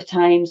number of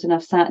times when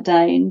I've sat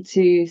down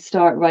to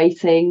start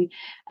writing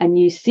a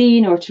new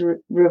scene or to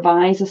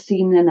revise a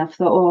scene, and I've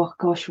thought, oh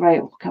gosh, right,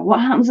 okay, what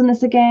happens in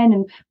this again?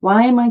 And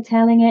why am I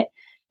telling it?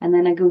 And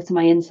then I go to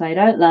my inside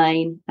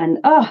outline and,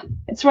 oh,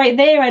 it's right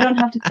there. I don't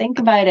have to think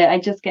about it. I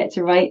just get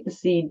to write the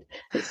scene.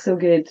 It's so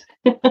good.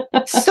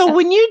 So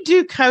when you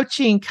do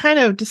coaching, kind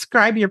of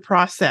describe your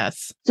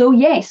process. So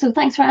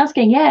thanks for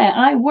asking. Yeah,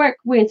 I work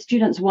with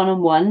students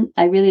one-on-one.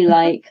 I really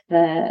like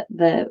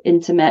the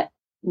intimate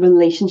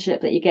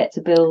relationship that you get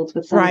to build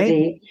with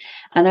somebody. Right.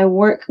 And I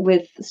work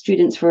with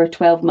students for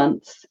 12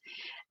 months.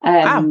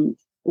 Wow.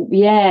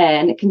 Yeah,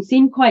 and it can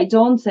seem quite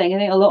daunting. I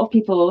think a lot of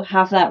people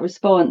have that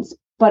response.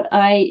 But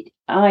I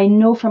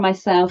know for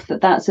myself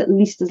that that's at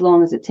least as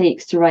long as it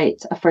takes to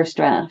write a first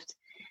draft.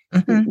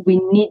 Mm-hmm.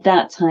 We need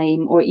that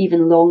time or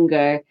even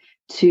longer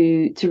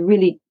to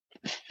really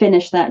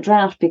finish that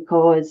draft,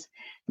 because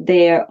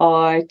there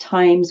are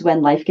times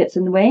when life gets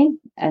in the way,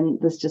 and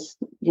there's just,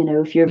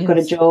 if you've got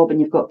a job and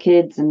you've got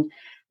kids and,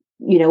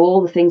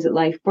 all the things that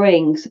life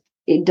brings,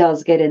 it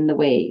does get in the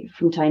way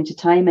from time to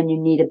time, and you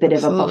need a bit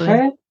of a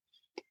buffer.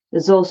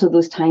 There's also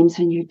those times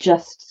when you're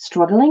just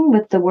struggling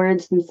with the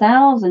words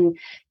themselves and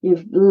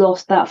you've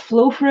lost that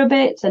flow for a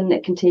bit, and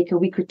it can take a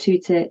week or two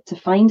to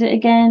find it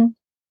again.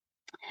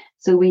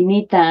 So we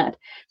need that.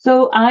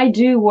 So I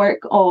do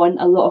work on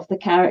a lot of the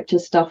character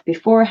stuff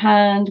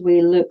beforehand.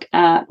 We look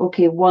at,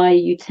 okay, why are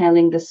you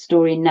telling this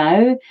story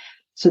now?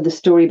 So the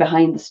story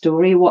behind the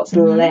story, what's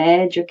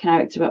led your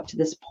character up to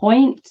this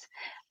point,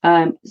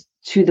 to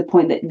the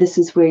point that this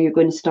is where you're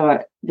going to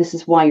start. This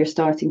is why you're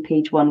starting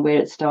page 1, where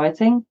it's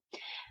starting.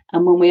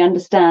 And when we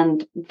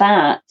understand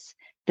that,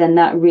 then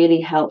that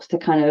really helps to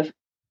kind of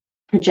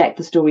project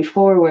the story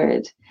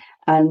forward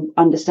and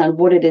understand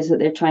what it is that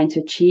they're trying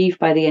to achieve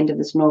by the end of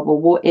this novel.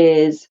 What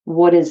is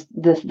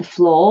the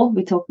flaw?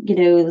 We talk,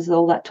 there's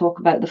all that talk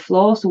about the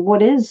flaw. So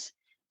what is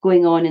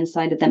going on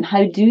inside of them?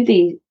 How do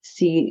they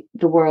see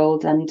the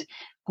world? And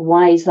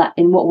why is that?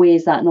 In what way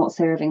is that not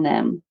serving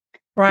them?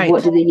 Right.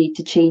 What do they need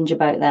to change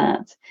about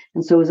that?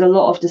 And so there's a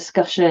lot of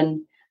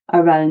discussion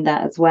around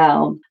that as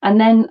well.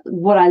 And then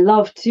what I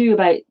love too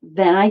about,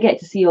 then I get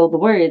to see all the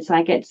words.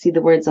 I get to see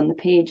the words on the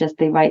page as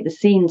they write the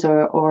scenes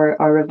or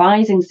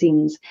revising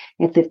scenes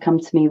if they've come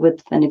to me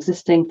with an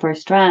existing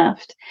first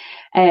draft.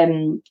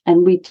 And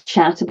we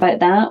chat about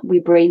that.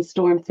 We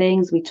brainstorm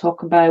things. We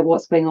talk about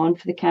what's going on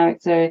for the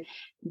character.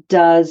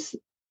 Does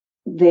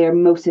their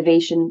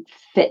motivation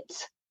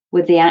fit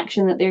with the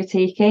action that they're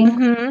taking?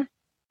 Mm-hmm.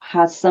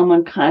 Has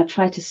someone kind of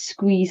tried to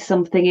squeeze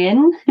something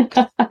in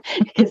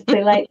because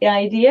they like the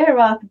idea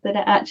rather than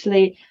it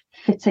actually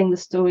fitting the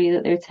story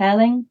that they're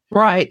telling?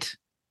 Right.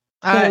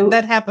 So,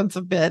 that happens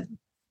a bit.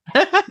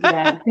 Yeah,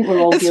 I think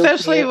we're all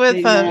especially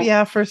with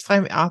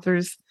first-time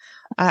authors.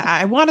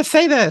 I want to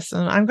say this,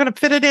 and I'm going to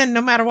fit it in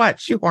no matter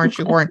what. Shoehorn.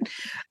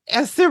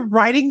 As they're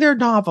writing their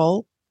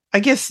novel,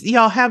 I guess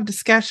y'all have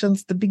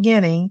discussions at the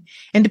beginning,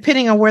 and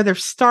depending on where they're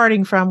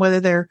starting from,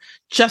 whether they're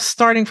just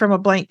starting from a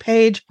blank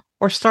page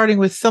or starting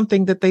with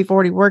something that they've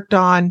already worked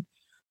on,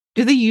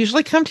 do they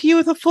usually come to you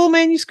with a full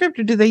manuscript,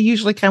 or do they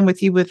usually come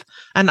with you with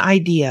an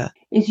idea?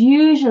 It's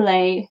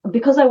usually,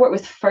 because I work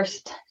with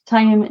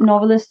first-time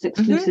novelists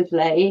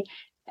exclusively,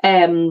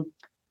 I'm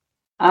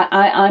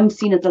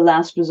seen as the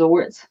last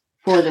resort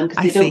for them,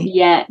 because I they don't see.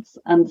 yet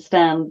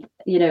understand,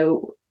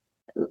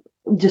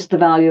 just the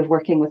value of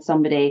working with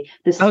somebody.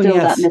 There's Oh, still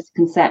that yes.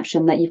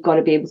 misconception that you've got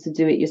to be able to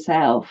do it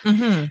yourself.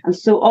 Mm-hmm. And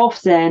so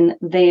often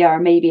they are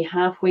maybe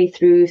halfway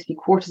through,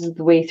 3/4 of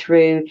the way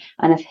through,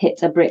 and have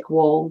hit a brick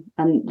wall,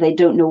 and they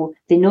don't know.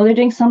 They know they're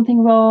doing something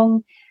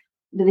wrong,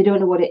 but they don't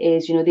know what it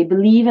is. They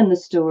believe in the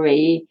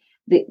story.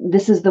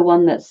 This is the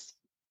one that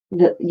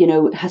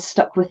has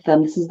stuck with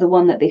them. This is the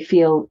one that they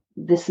feel,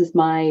 this is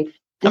going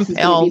to be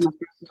Compelled my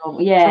first novel.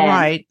 to Yeah.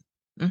 write.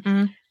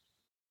 Mm-hmm.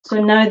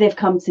 So now they've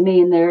come to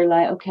me and they're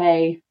like,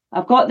 okay,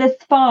 I've got this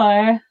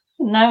far.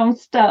 Now I'm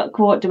stuck.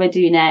 What do I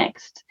do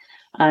next?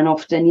 And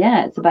often,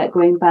 it's about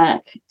going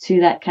back to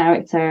that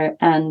character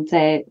and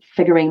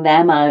figuring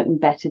them out in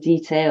better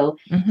detail.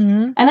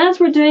 Mm-hmm. And as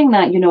we're doing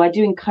that, I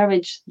do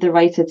encourage the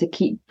writer to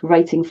keep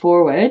writing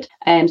forward,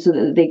 so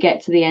that they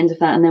get to the end of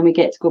that, and then we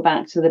get to go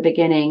back to the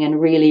beginning and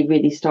really,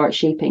 really start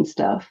shaping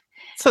stuff.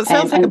 So it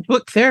sounds like a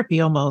book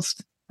therapy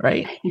almost,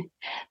 right?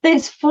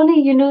 It's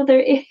funny, there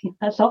is.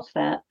 I love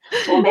that.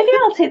 Well, maybe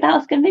I'll take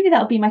that. Maybe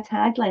that'll be my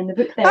tagline, the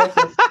book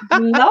therapist.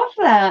 Love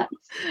that.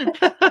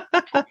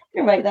 I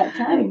can write that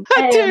down.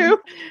 I do.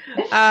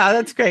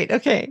 That's great.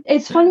 Okay.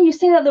 It's funny you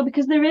say that, though,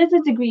 because there is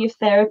a degree of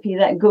therapy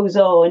that goes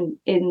on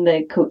in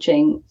the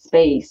coaching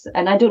space.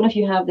 And I don't know if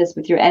you have this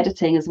with your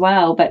editing as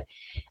well, but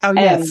oh,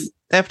 yes,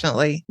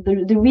 definitely.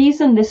 The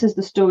reason this is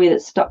the story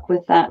that stuck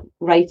with that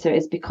writer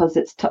is because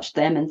it's touched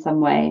them in some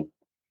way.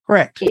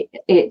 Correct.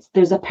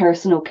 There's a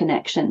personal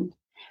connection.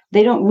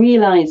 They don't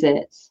realize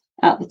it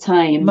at the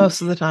time.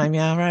 Most of the time,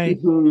 yeah,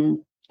 right. Mm-hmm.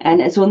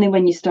 And it's only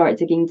when you start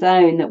digging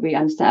down that we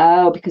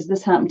understand, because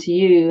this happened to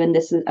you and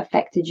this has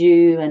affected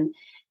you and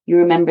you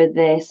remember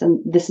this, and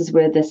this is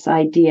where this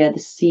idea, the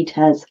seed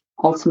has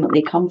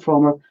ultimately come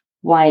from, or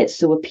why it's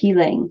so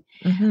appealing.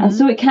 Mm-hmm. And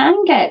so it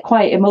can get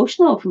quite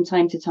emotional from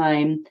time to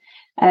time.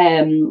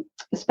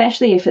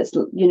 Especially if it's,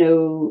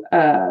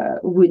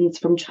 wounds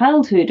from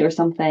childhood or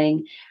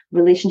something,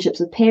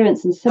 relationships with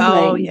parents and siblings.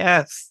 Oh,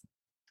 yes.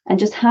 And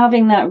just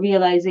having that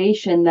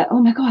realization that,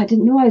 oh my God, I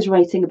didn't know I was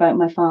writing about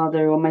my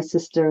father or my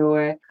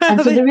sister,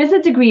 and so there is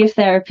a degree of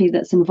therapy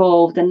that's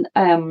involved, and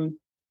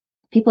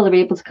people are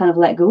able to kind of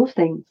let go of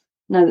things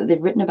now that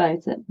they've written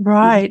about it.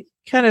 Right.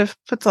 Kind of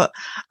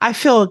I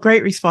feel a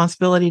great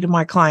responsibility to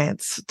my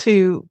clients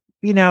to,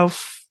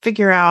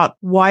 figure out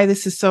why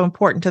this is so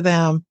important to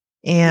them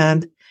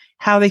and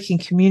how they can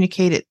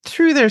communicate it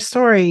through their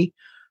story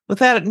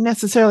without it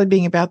necessarily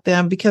being about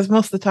them. Because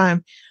most of the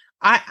time,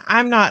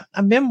 I'm not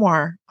a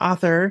memoir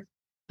author.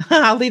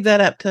 I'll leave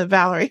that up to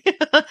Valerie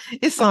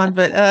Isson,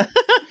 but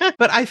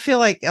I feel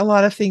like a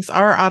lot of things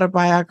are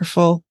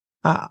autobiographical.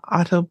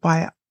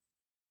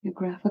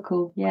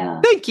 Graphical,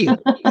 yeah. Thank you.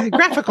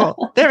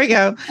 Graphical. There we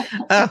go.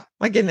 Oh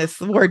my goodness,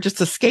 the word just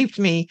escaped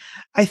me.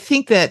 I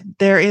think that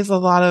there is a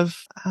lot of,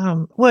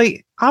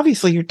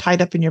 obviously you're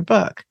tied up in your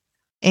book,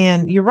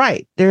 and you're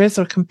right. There is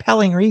a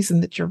compelling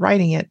reason that you're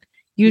writing it.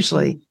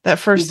 Usually that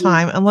first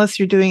time, unless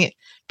you're doing it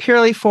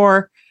purely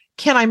for,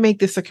 can I make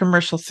this a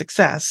commercial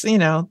success?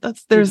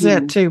 There's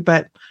that too.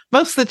 But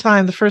most of the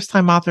time, the first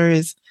time author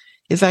is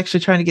actually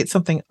trying to get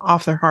something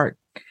off their heart.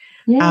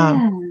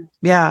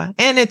 Yeah.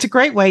 And it's a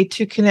great way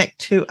to connect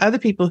to other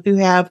people who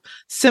have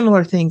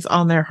similar things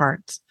on their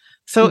hearts.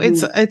 So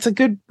it's a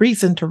good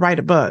reason to write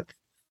a book,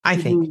 I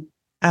think.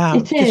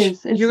 It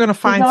is. You're going to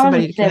find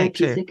somebody to connect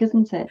to.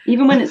 Isn't it?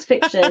 Even when it's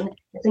fiction,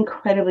 it's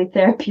incredibly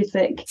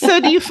therapeutic.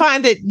 So do you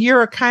find that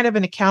you're a kind of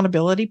an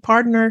accountability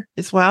partner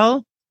as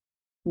well?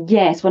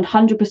 Yes,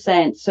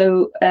 100%.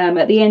 So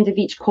at the end of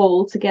each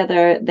call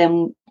together,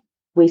 then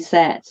we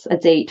set a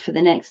date for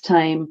the next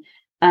time,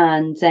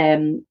 and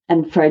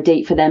for a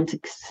date for them to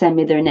send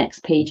me their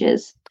next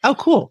pages. Oh,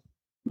 cool.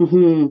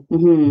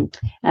 And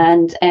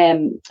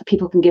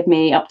people can give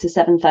me up to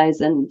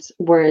 7,000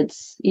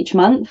 words each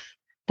month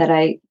that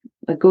I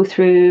go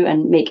through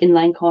and make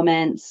inline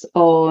comments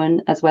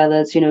on, as well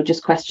as,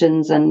 just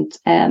questions and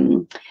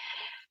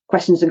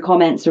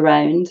comments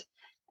around.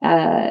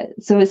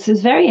 So it's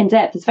very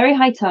in-depth. It's very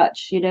high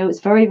touch, it's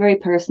very, very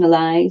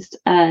personalized,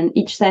 and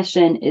each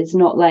session is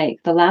not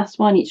like the last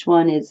one. Each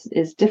one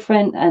is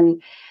different.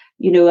 And,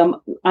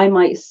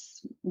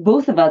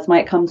 both of us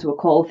might come to a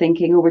call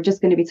thinking, oh, we're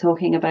just going to be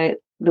talking about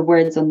the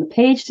words on the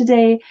page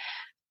today.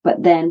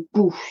 But then,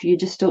 you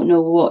just don't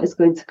know what is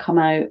going to come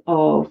out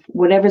of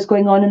whatever's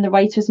going on in the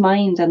writer's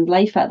mind and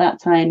life at that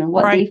time, and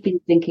what they've been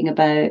thinking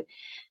about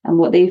and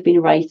what they've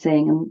been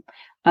writing.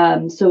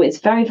 And so it's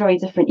very, very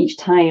different each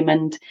time.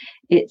 And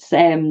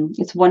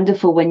it's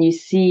wonderful when you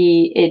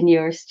see in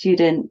your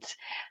student,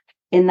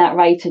 in that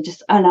writer,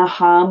 just an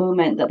aha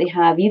moment that they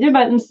have, either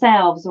about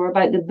themselves or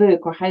about the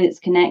book or how it's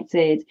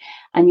connected.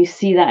 And you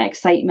see that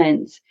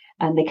excitement,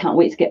 and they can't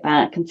wait to get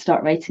back and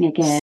start writing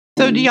again.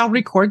 So do y'all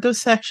record those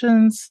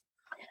sessions?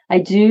 I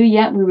do,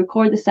 yeah. We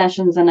record the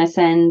sessions, and I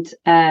send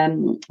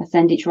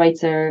each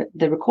writer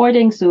the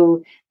recording,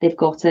 so they've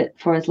got it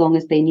for as long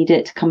as they need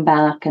it to come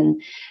back.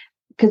 And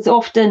because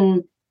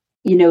often,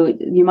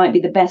 you might be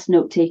the best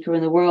note taker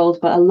in the world,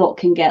 but a lot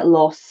can get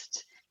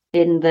lost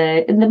in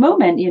the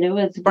moment,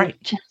 as we're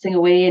Right. chatting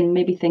away, and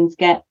maybe things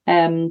get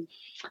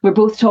we're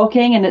both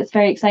talking, and it's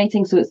very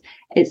exciting. So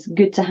it's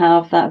good to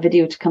have that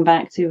video to come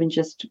back to and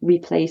just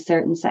replay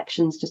certain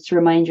sections just to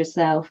remind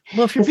yourself.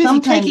 Well, if you're 'Cause busy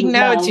sometimes taking as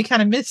notes, well, you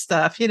kind of miss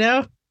stuff,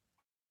 yeah.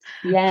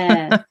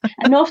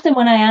 And often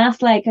when I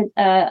ask like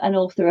an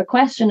author a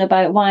question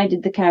about why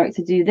did the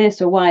character do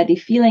this, or why are they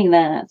feeling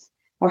that,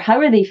 or how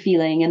are they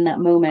feeling in that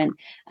moment,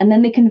 and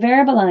then they can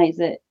verbalize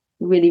it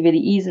really, really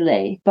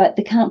easily, but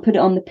they can't put it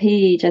on the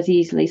page as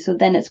easily. So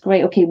then it's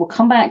great. Okay, we'll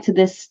come back to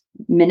this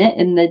minute,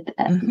 and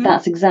Mm-hmm.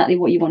 that's exactly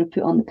what you want to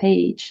put on the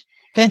page.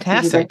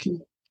 Fantastic.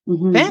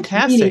 Really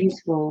Fantastic.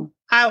 useful.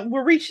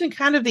 We're reaching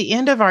kind of the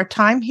end of our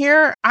time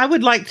here. I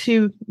would like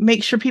to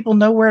make sure people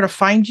know where to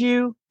find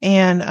you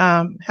and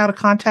how to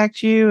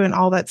contact you and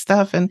all that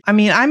stuff. And I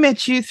mean, I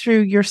met you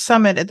through your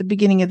summit at the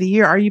beginning of the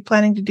year. Are you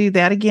planning to do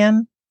that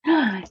again?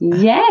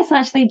 Yes,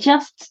 actually,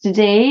 just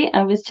today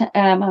I was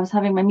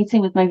having my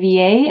meeting with my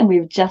VA, and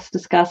we've just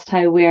discussed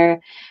how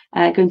we're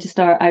going to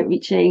start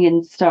outreaching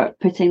and start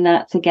putting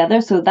that together.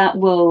 So that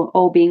will,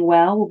 all being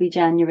well, will be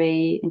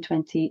January in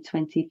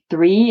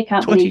 2023. I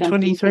can't believe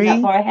I'm thinking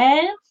that far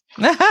ahead.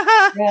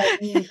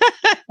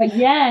 But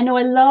yeah, no,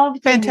 I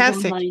love doing these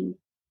Fantastic. online.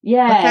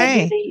 Yeah,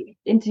 Okay. the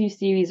interview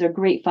series are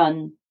great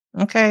fun.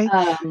 Okay.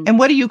 And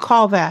what do you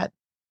call that?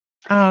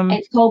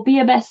 It's called Be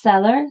a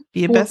Bestseller.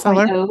 Be a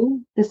Bestseller.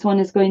 4.0. This one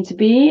is going to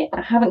be. I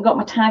haven't got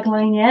my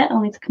tagline yet.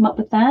 I'll need to come up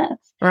with that.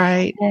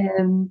 Right.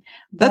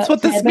 That's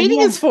what this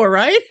meeting is for,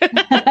 right?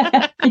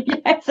 Yes.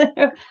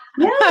 Yeah,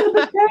 I'm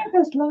a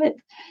therapist. Love it.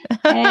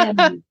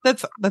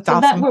 That's so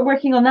awesome. That we're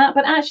working on that.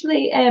 But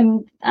actually,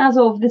 as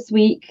of this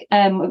week,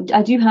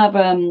 I do have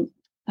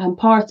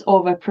part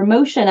of a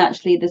promotion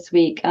actually this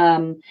week.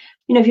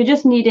 If you're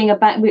just needing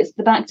it's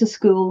the back to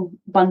school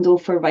bundle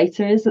for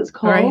writers, it's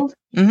called. Right.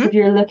 Mm-hmm. If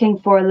you're looking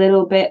for a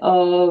little bit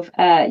of,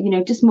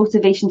 just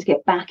motivation to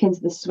get back into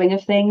the swing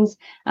of things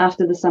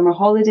after the summer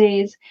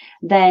holidays,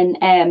 then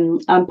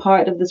I'm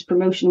part of this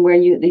promotion where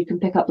you can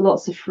pick up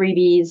lots of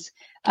freebies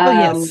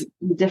in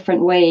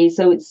different ways.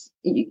 So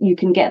you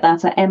can get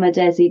that at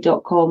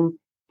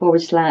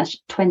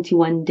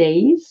emmadesi.com/21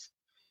 days.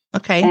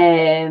 Okay.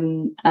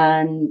 And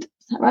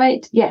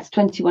right? Yes,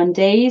 21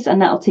 days.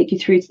 And that'll take you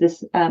through to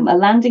this, a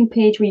landing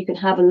page where you can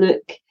have a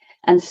look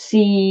and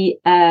see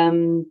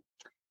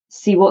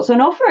what's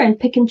on offer and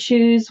pick and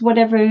choose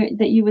whatever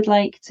that you would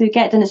like to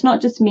get. And it's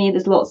not just me,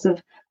 there's lots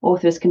of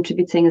authors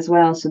contributing as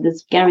well. So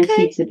there's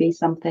guaranteed to be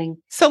something.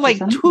 So like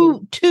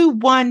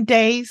 21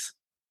 days?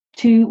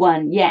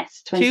 21,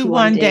 yes.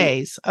 21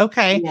 days.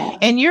 Okay. Yeah.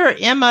 And you're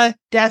Emma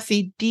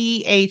Desi,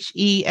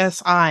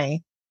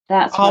 DHESI.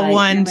 That's all right.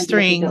 one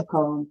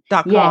string.com.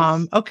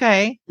 Yes.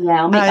 Okay.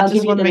 Yeah, I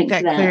just want to make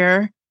that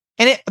clear.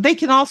 And they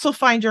can also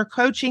find your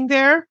coaching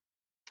there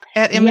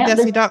at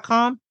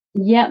emmadesi.com.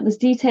 Yeah, there's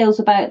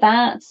details about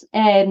that.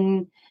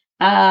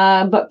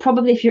 But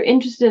probably if you're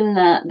interested in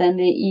that, then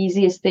the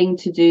easiest thing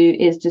to do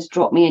is just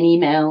drop me an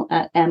email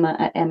at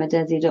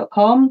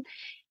emma@emmadesi.com.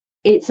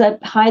 It's a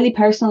highly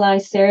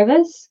personalized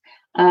service.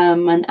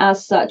 And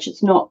as such,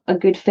 it's not a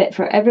good fit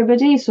for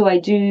everybody. So I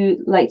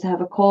do like to have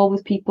a call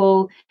with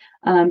people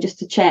just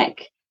to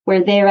check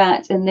where they're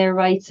at in their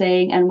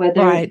writing and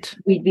whether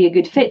we'd be a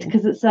good fit,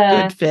 because it's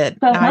a good fit.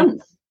 12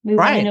 months. We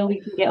know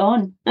we can get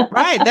on.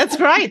 Right. That's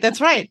right.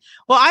 That's right.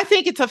 Well, I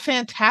think it's a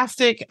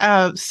fantastic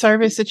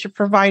service that you're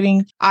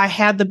providing. I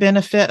had the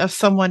benefit of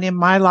someone in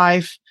my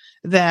life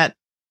that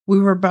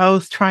we were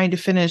both trying to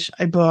finish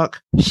a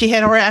book. She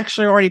had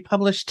actually already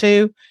published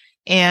 2.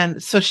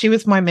 And so she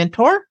was my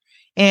mentor.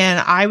 And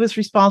I was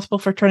responsible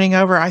for turning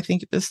over, I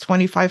think it was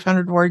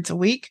 2,500 words a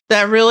week.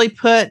 That really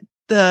put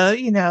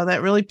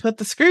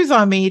the screws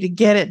on me to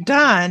get it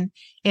done.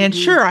 And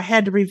sure, I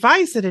had to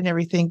revise it and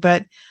everything,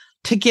 but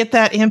to get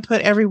that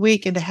input every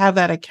week and to have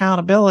that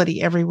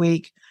accountability every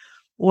week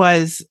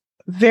was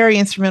very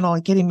instrumental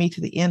in getting me to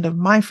the end of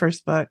my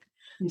first book.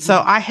 Mm-hmm.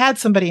 So I had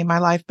somebody in my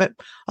life, but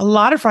a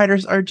lot of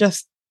writers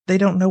they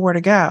don't know where to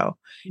go.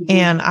 Mm-hmm.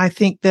 And I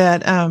think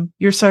that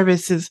your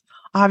service is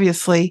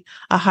obviously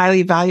a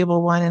highly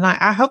valuable one. And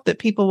I hope that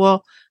people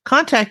will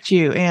contact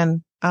you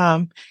and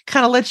kind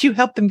of let you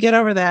help them get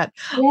over that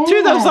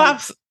through those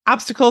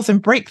obstacles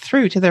and break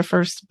through to their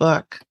first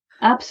book.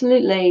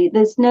 Absolutely.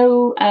 There's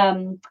no,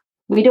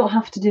 we don't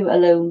have to do it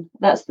alone.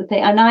 That's the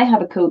thing. And I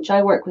have a coach.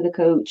 I work with a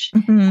coach,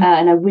 and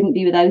I wouldn't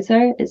be without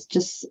her. It's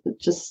just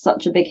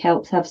such a big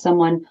help to have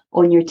someone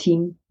on your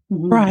team.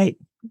 Mm-hmm.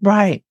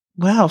 Right.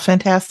 Wow.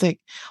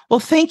 Fantastic. Well,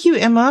 thank you,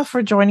 Emma,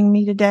 for joining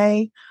me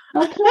today.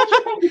 Oh,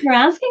 pleasure. Thank you for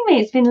asking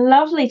me. It's been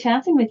lovely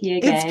chatting with you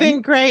again. It's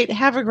been great.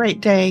 Have a great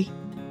day.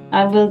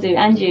 I will do.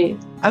 And you.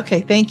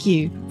 Okay. Thank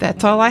you.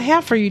 That's all I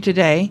have for you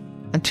today.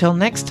 Until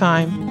next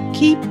time,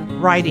 keep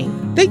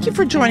writing. Thank you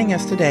for joining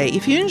us today.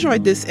 If you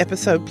enjoyed this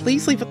episode,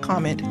 please leave a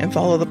comment and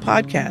follow the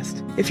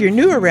podcast. If you're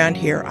new around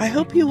here, I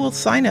hope you will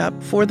sign up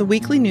for the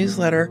weekly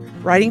newsletter,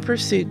 Writing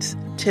Pursuits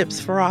Tips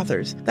for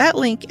Authors. That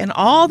link and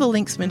all the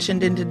links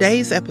mentioned in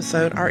today's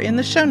episode are in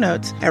the show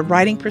notes at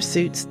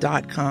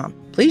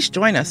writingpursuits.com. Please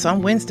join us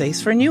on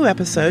Wednesdays for new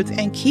episodes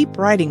and keep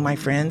writing, my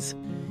friends.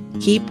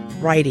 Keep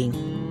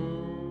writing.